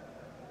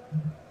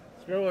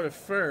 Throw to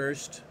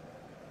first,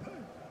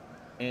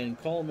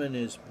 and Coleman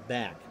is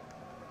back.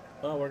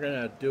 Well, we're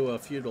going to do a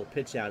futile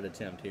pitch-out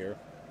attempt here.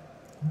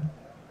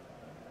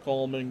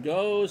 Coleman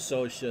goes,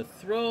 Sosha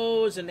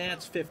throws, and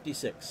that's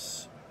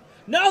 56.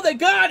 No, they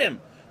got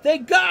him! They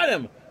got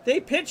him! They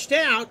pitched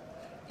out,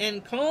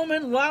 and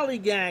Coleman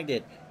lollygagged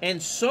it, and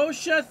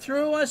Sosha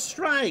threw a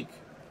strike.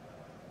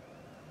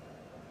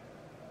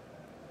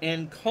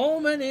 And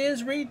Coleman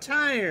is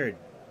retired.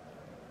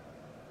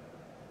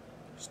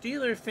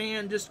 Steeler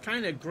fan just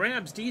kind of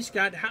grabs D.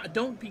 Scott.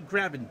 Don't be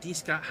grabbing D.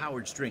 Scott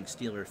Howard's drink,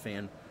 Steeler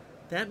fan.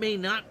 That may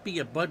not be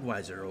a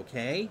Budweiser,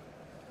 okay?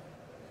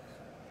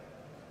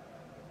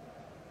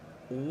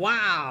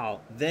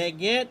 Wow. They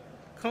get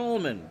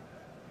Coleman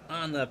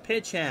on the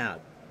pitch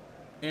out.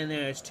 And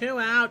there's 2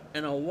 out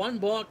and a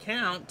 1-ball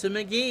count to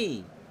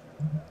McGee.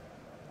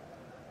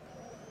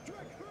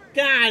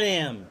 Got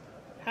him.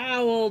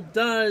 Howell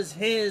does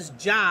his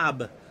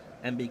job.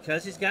 And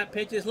because he's got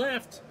pitches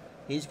left,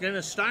 he's going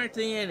to start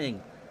the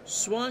inning.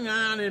 Swung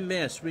on and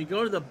missed. We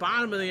go to the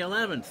bottom of the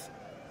 11th.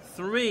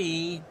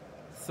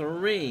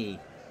 3-3.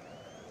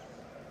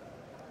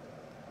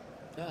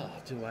 Oh,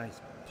 do I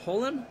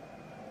pull him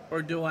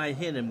or do I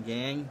hit him,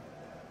 gang?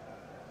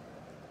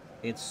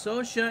 It's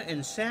Scioscia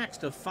and Sachs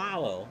to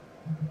follow.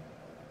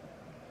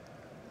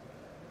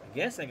 I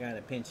guess I got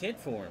a pinch hit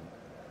for him.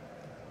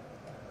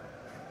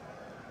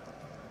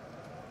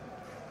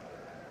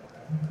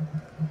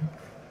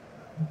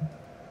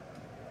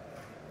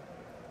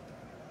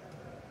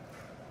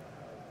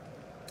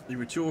 You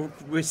were too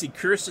busy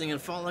cursing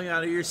and falling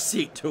out of your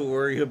seat to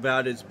worry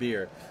about his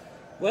beer.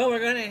 Well, we're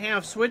going to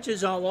have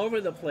switches all over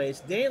the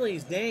place.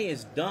 Daly's day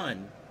is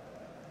done.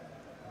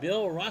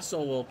 Bill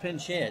Russell will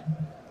pinch hit.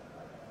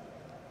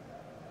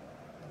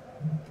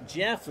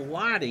 Jeff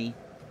Lottie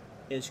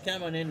is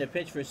coming in to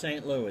pitch for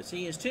St. Louis.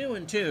 He is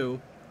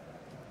 2-2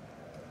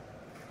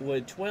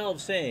 with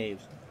 12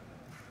 saves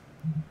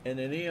and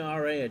an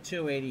ERA of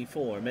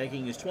 2.84,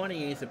 making his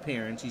 28th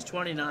appearance. He's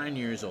 29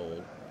 years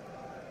old.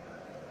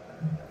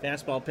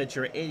 Fastball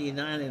pitcher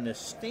 89 and a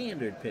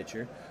standard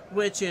pitcher,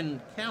 which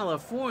in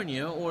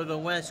California or the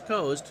West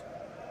Coast,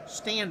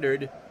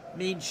 standard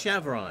means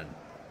chevron.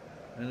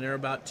 And there are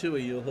about two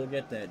of you who'll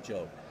get that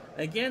joke.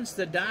 Against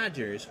the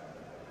Dodgers,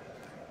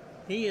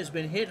 he has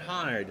been hit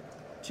hard.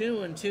 2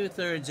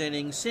 2/3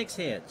 innings, 6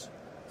 hits,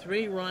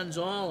 3 runs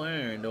all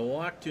earned, a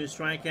walk, 2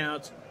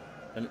 strikeouts,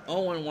 an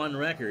 0-1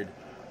 record,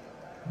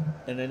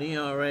 and an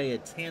ERA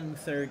of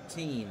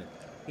 10.13.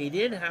 He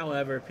did,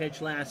 however,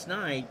 pitch last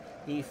night.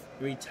 He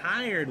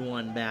retired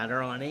one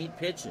batter on 8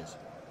 pitches.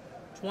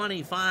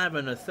 25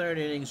 1/3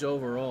 innings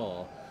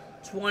overall,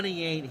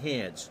 28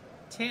 hits,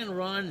 10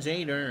 runs,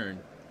 8 earned.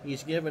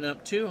 He's given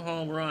up 2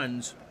 home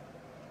runs,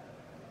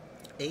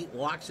 8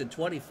 walks, and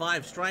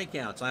 25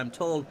 strikeouts. I'm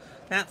told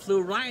that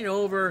flew right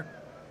over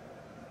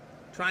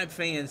Tribe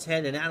fans'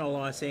 head and out of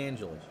Los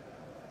Angeles.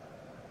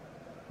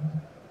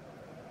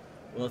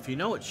 Well, if you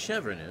know what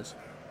chevron is,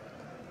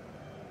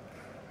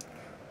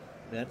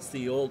 that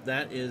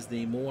is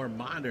the more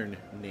modern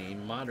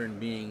name. Modern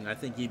being, I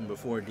think, even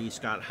before D.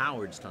 Scott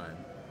Howard's time.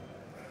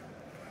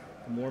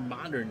 The more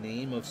modern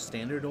name of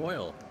Standard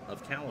Oil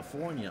of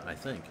California, I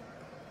think.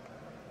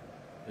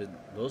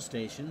 Those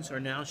stations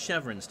are now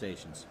Chevron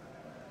stations.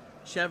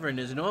 Chevron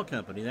is an oil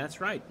company,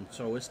 that's right, and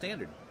so is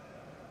Standard.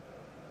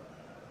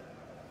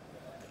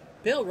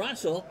 Bill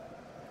Russell,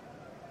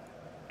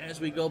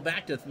 as we go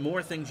back to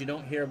more things you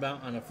don't hear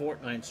about on a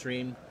fortnight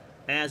stream,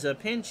 as a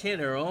pinch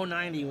hitter,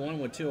 091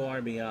 with 2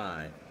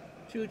 RBI,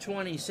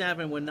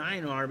 227 with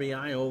 9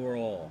 RBI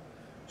overall.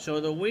 So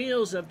the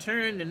wheels have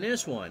turned in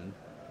this one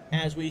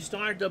as we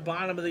start the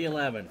bottom of the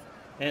 11th.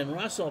 And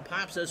Russell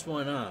pops this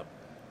one up.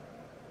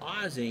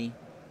 Ozzie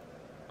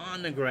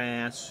on the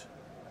grass,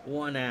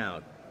 1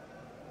 out.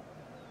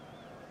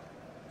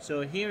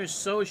 So here's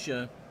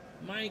Scioscia.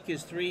 Mike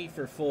is 3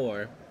 for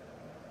 4.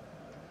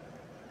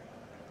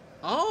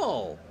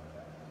 Oh!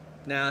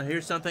 Now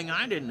here's something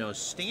I didn't know.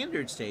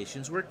 Standard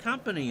stations were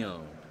company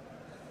owned.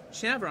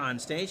 Chevron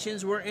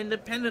stations were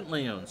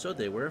independently owned, so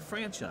they were a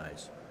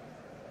franchise.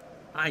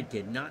 I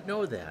did not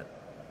know that.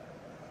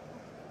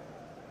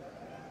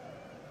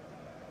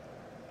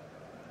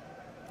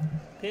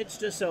 Pitch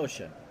to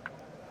Scioscia.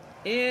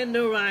 In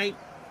the right,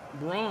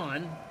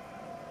 Braun.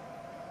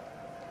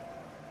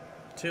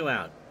 2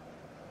 out.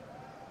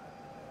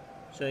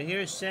 So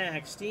here's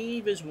Sachs.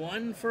 Steve is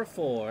 1 for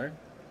 4.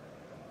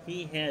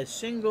 He has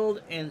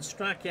singled and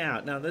struck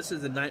out. Now this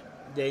is the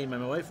day my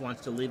wife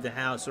wants to leave the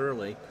house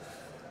early.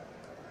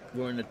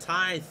 We're in a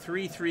tie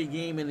 3-3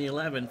 game in the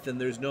 11th,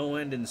 and there's no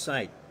end in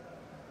sight.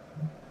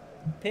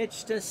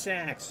 Pitch to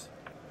Sachs.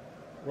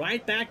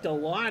 Right back to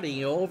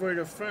Lottie over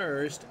to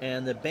first,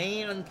 and the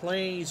band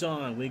plays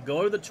on. We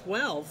go to the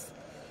 12th.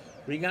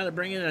 We got to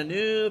bring in a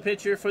new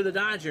pitcher for the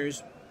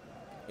Dodgers.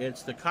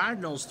 It's the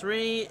Cardinals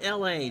 3,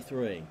 LA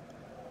 3.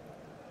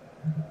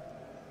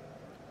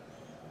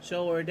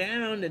 So we're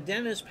down to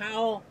Dennis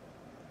Powell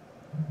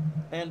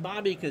and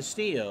Bobby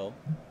Castillo.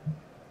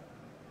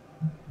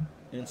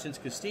 And since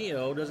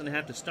Castillo doesn't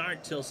have to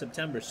start till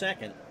September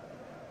 2nd,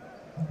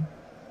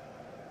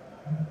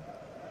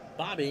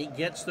 Bobby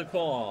gets the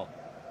call.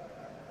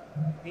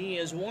 He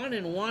is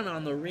 1-1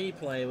 on the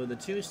replay with a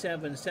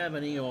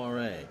 2.77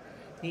 ERA.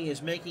 He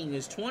is making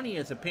his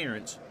 20th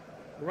appearance.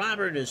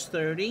 Robert is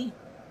 30,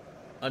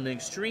 an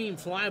extreme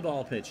fly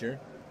ball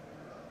pitcher,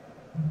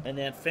 and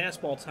that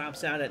fastball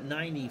tops out at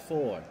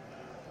 94.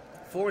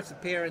 4th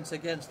appearance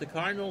against the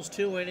Cardinals,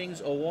 2 innings,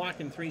 a walk,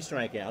 and 3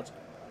 strikeouts.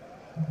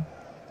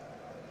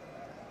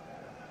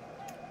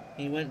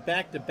 He went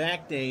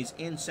back-to-back days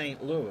in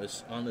St.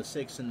 Louis on the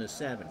 6th and the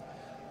 7th.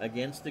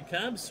 Against the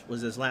Cubs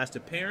was his last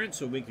appearance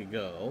a week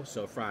ago,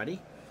 so Friday.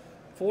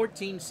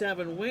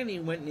 14-7 win. He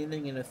went an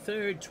inning and a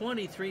third,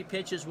 23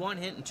 pitches, 1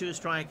 hit, and 2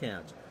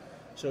 strikeouts.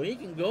 So he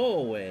can go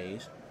a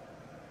ways.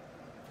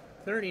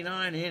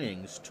 39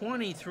 innings,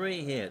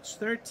 23 hits,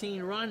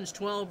 13 runs,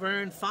 12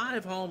 earned,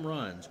 5 home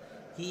runs.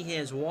 He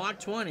has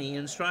walked 20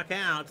 and struck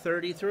out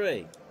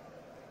 33.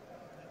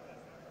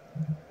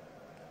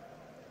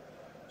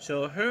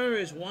 So Herr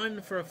is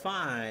 1 for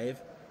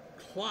 5,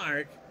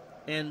 Clark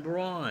and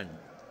Braun.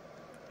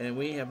 And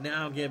we have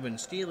now given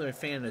Steeler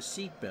fan a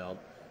seatbelt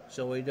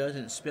so he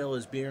doesn't spill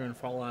his beer and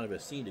fall out of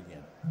his seat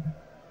again.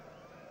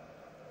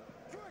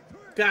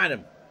 Got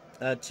him.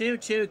 A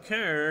 2-2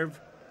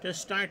 curve to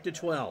start the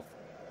 12th.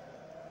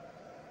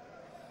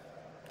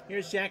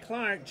 Here's Jack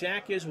Clark.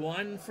 Jack is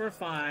 1 for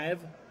 5.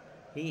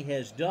 He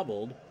has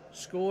doubled,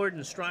 scored,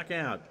 and struck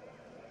out.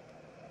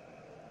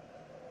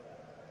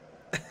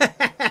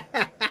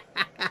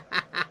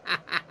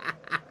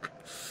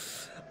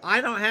 I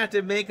don't have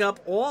to make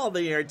up all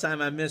the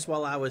airtime I missed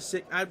while I was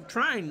sick. I'm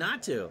trying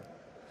not to.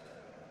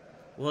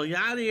 Will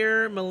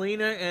Yadier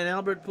Molina and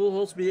Albert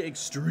Pujols be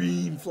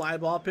extreme fly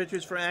ball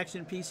pitchers for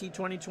Action PC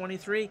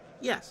 2023?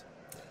 Yes.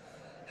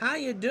 How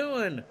you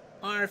doing,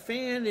 our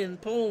fan in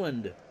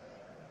Poland?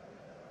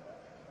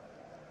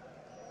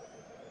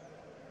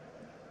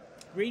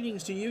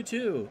 Greetings to you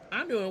too.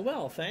 I'm doing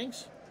well,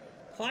 thanks.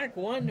 Clark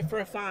 1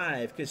 for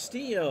 5.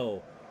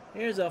 Castillo.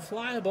 Here's a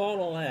fly ball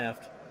to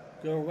left.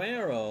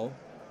 Guerrero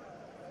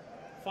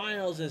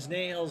files his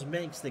nails,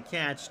 makes the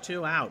catch,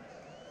 2 out.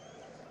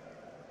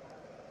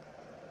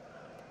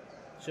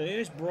 So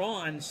here's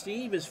Braun.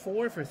 Steve is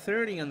 4 for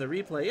 30 on the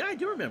replay. Yeah, I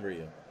do remember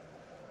you.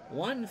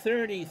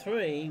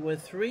 133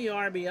 with 3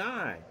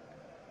 RBI.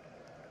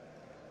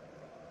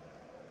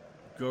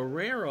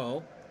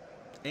 Guerrero,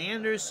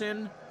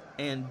 Anderson,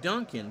 and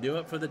Duncan do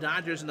it for the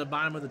Dodgers in the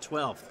bottom of the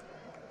 12th.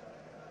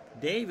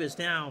 Davis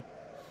now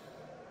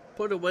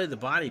put away the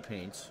body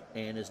paints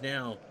and is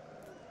now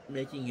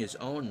making his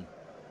own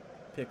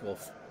pickle,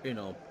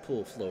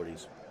 pool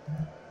floaties.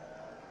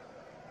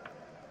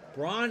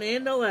 Braun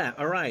in the left,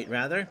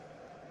 rather.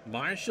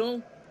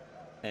 Marshall,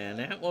 and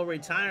that will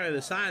retire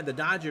the side. The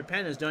Dodger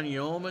pen has done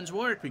yeoman's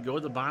work. We go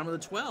to the bottom of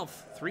the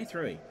 12th,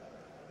 3-3.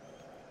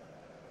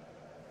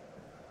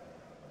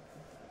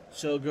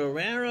 So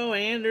Guerrero,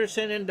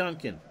 Anderson, and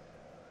Duncan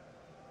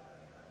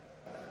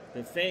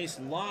to face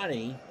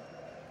Lottie.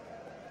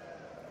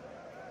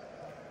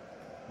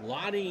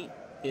 Lottie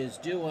is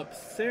due up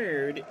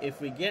 3rd if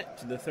we get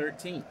to the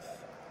 13th.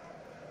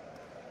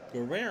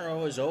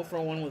 Guerrero is 0 for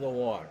 1 with a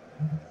walk.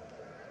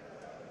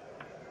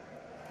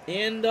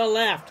 In the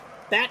left.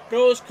 Back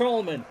goes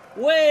Coleman.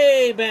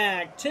 Way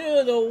back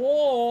to the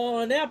wall,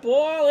 and that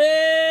ball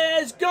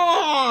is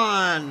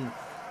gone.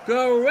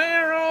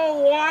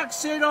 Guerrero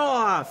walks it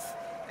off,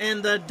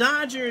 and the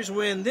Dodgers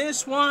win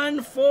this one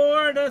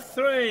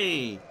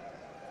 4-3.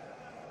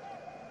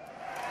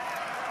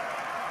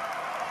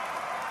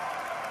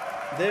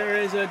 There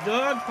is a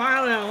dog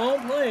pile at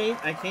home plate.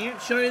 I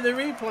can't show you the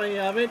replay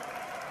of it.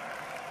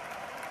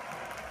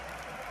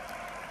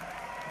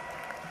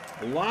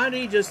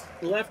 Lottie just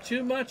left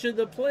too much of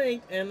the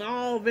plate, and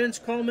all Vince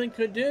Coleman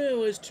could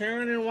do is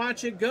turn and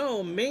watch it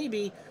go.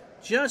 Maybe,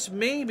 just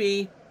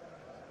maybe,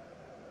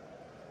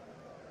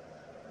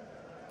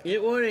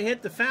 it would have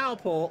hit the foul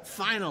pole.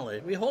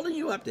 Finally. We're holding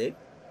you up, Dave.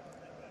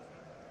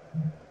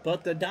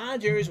 But the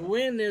Dodgers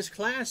win this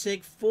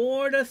classic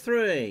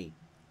 4-3.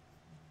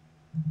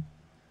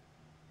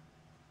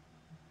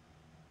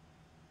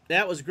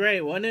 That was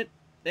great, wasn't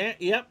it?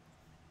 Yep.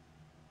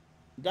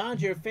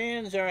 Dodger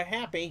fans are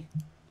happy.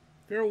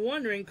 If you're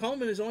wondering,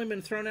 Coleman has only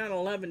been thrown out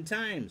 11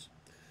 times.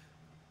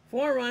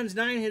 4 runs,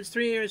 9 hits,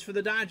 3 errors for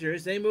the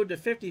Dodgers. They moved to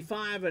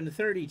 55 and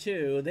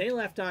 32. They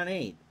left on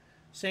 8.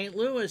 St.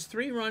 Louis,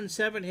 3 runs,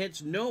 7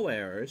 hits, no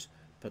errors.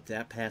 But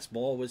that pass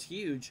ball was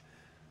huge.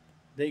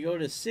 They go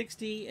to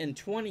 60 and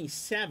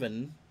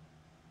 27.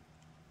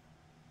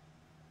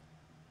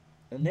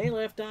 And they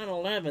left on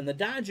 11. The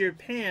Dodger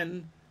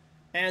pen,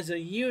 as a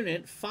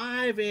unit,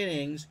 5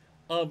 innings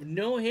of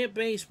no-hit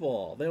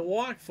baseball. They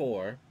walked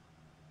 4.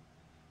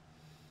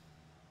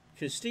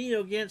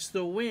 Castillo gets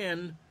the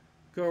win.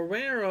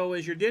 Guerrero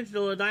is your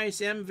Digital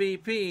Dice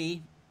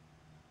MVP.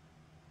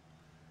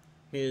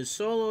 His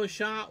solo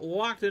shot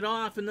walked it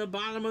off in the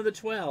bottom of the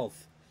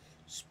 12th,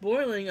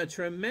 spoiling a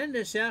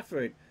tremendous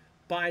effort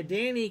by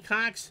Danny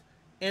Cox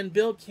and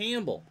Bill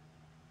Campbell.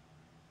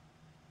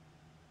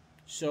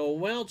 So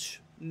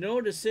Welch,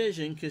 no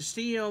decision.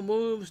 Castillo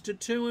moves to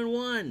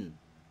 2-1.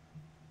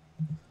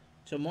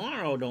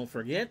 Tomorrow, don't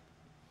forget,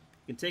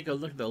 you can take a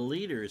look at the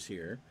leaders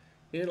here.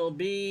 It'll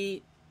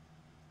be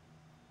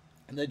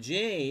the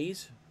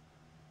Jays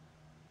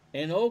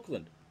and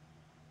Oakland.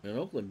 And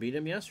Oakland beat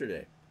them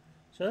yesterday.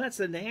 So that's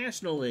the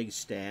National League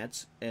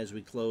stats as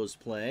we close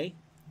play.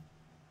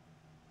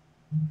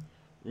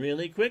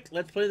 Really quick,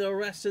 let's play the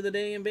rest of the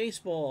day in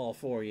baseball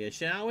for you,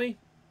 shall we?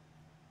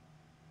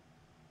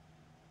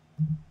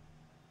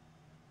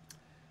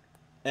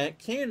 At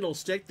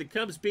Candlestick, the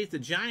Cubs beat the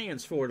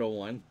Giants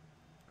 4-1.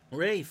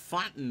 Ray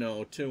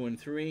Fontenot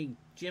 2-3.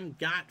 Jim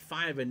Gott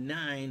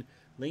 5-9.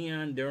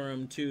 Leon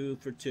Durham 2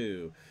 for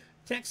 2.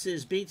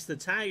 Texas beats the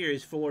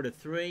Tigers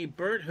 4-3.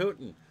 Bert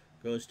Houghton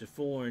goes to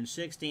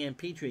 4-6. Dan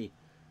Petrie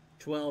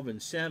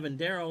 12-7.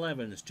 Darrell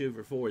Evans 2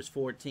 for 4, his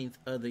 14th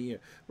of the year.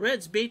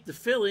 Reds beat the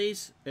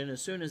Phillies, and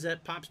as soon as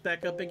that pops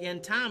back up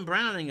again, Tom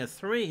Browning, a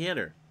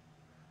 3-hitter,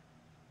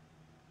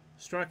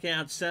 struck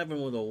out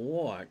 7 with a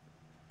walk.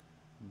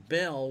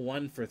 Bell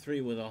 1 for 3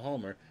 with a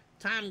homer.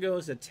 Tom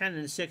goes to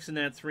 10-6 in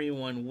that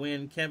 3-1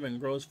 win. Kevin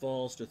Gross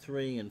falls to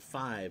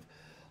 3-5.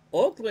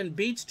 Oakland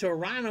beats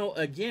Toronto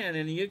again,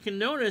 and you can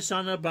notice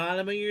on the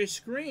bottom of your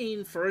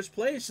screen, first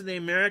place in the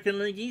American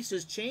League East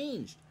has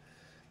changed.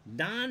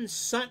 Don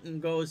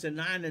Sutton goes to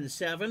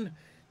 9-7.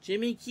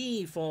 Jimmy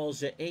Key falls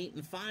to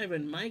 8-5,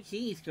 and Mike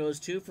Heath goes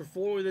 2 for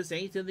 4 with his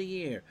 8th of the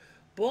year.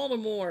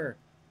 Baltimore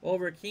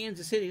over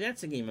Kansas City.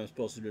 That's the game I'm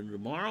supposed to do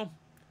tomorrow.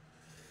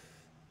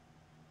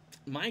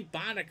 Mike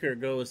Boddicker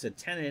goes to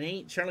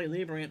 10-8. Charlie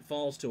Lieberant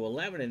falls to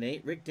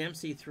 11-8. Rick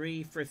Dempsey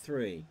 3 for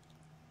 3.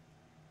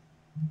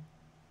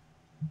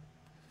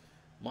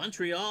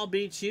 Montreal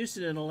beats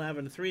Houston in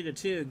 11,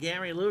 3-2.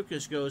 Gary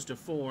Lucas goes to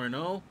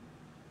 4-0.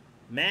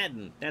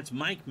 Madden, that's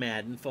Mike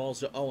Madden, falls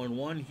to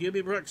 0-1.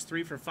 Hubie Brooks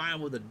 3 for 5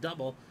 with a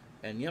double.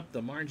 And yep,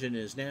 the margin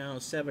is now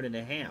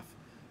 7.5.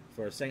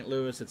 For St.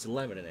 Louis, it's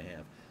 11.5.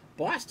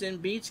 Boston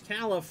beats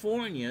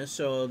California,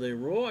 so the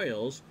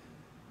Royals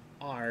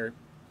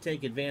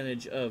take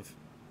advantage of,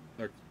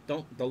 or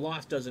the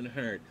loss doesn't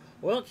hurt.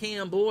 Well,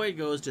 Cam Boyd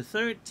goes to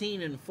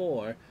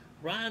 13-4.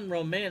 Ron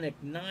Romanek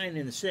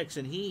 9-6,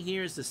 and he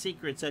hears the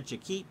secrets that you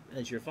keep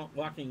as you're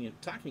walking and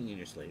talking in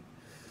your sleep.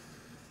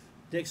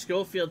 Dick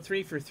Schofield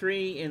 3 for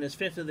 3 in his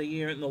 5th of the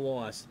year in the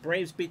loss.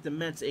 Braves beat the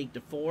Mets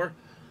 8-4.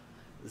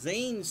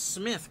 Zane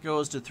Smith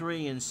goes to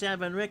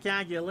 3-7. Rick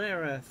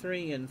Aguilera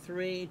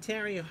 3-3.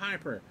 Terry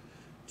Harper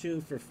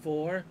 2 for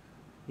 4.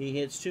 He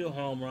hits 2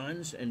 home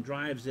runs and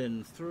drives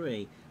in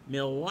 3.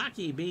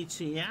 Milwaukee beats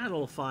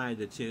Seattle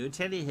 5-2.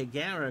 Teddy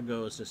Higuera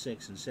goes to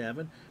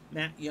 6-7.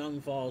 Matt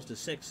Young falls to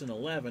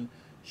 6-11.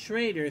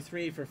 Schrader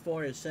 3 for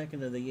 4, his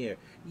 2nd of the year.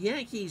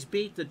 Yankees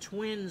beat the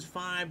Twins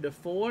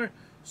 5-4,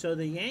 so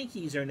the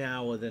Yankees are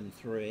now within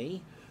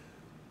 3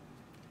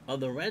 of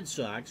the Red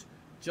Sox.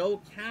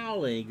 Joe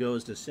Cowley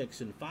goes to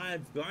 6-5.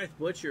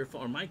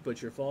 Mike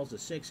Butcher falls to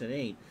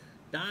 6-8.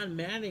 Don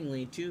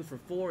Mattingly 2 for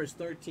 4, his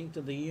 13th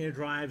of the year,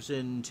 drives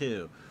in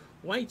 2.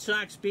 White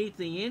Sox beat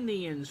the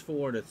Indians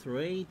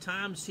 4-3.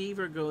 Tom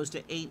Seaver goes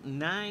to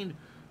 8-9.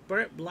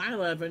 Bert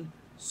Blyleven,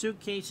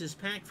 suitcases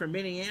packed for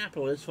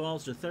Minneapolis,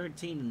 falls to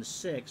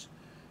 13-6.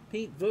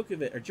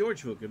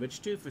 George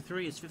Vukovich 2 for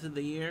 3, his 5th of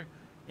the year,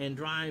 and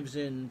drives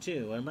in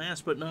 2. And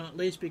last but not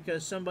least,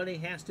 because somebody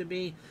has to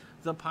be,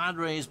 the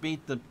Padres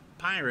beat the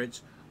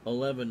Pirates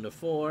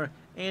 11-4.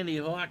 Andy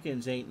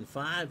Hawkins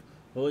 8-5.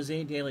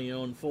 Jose De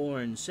Leon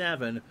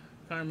 4-7.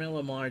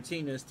 Carmelo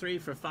Martinez 3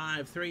 for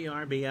 5, 3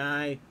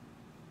 RBI,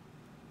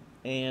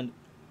 and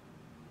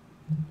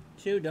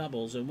 2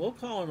 doubles. And we'll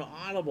call an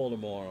audible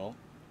tomorrow.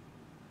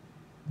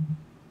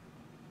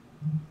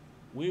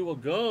 We will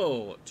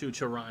go to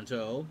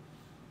Toronto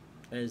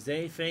as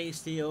they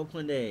face the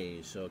Oakland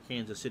A's. So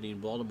Kansas City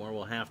and Baltimore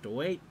will have to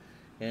wait.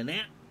 And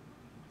that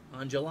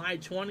on July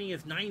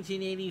 20th,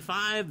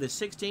 1985, the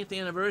 16th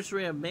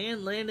anniversary of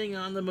man landing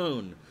on the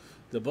moon.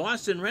 The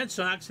Boston Red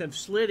Sox have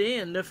slid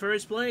into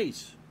first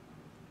place.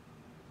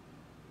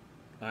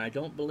 I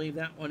don't believe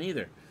that one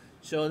either.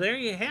 So there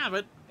you have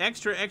it.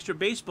 Extra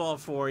baseball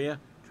for you.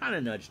 Trying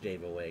to nudge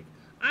Dave awake.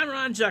 I'm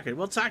Ron Zuckert.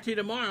 We'll talk to you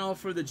tomorrow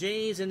for the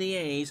Jays and the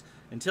A's.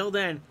 Until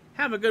then,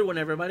 have a good one,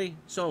 everybody.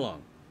 So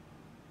long.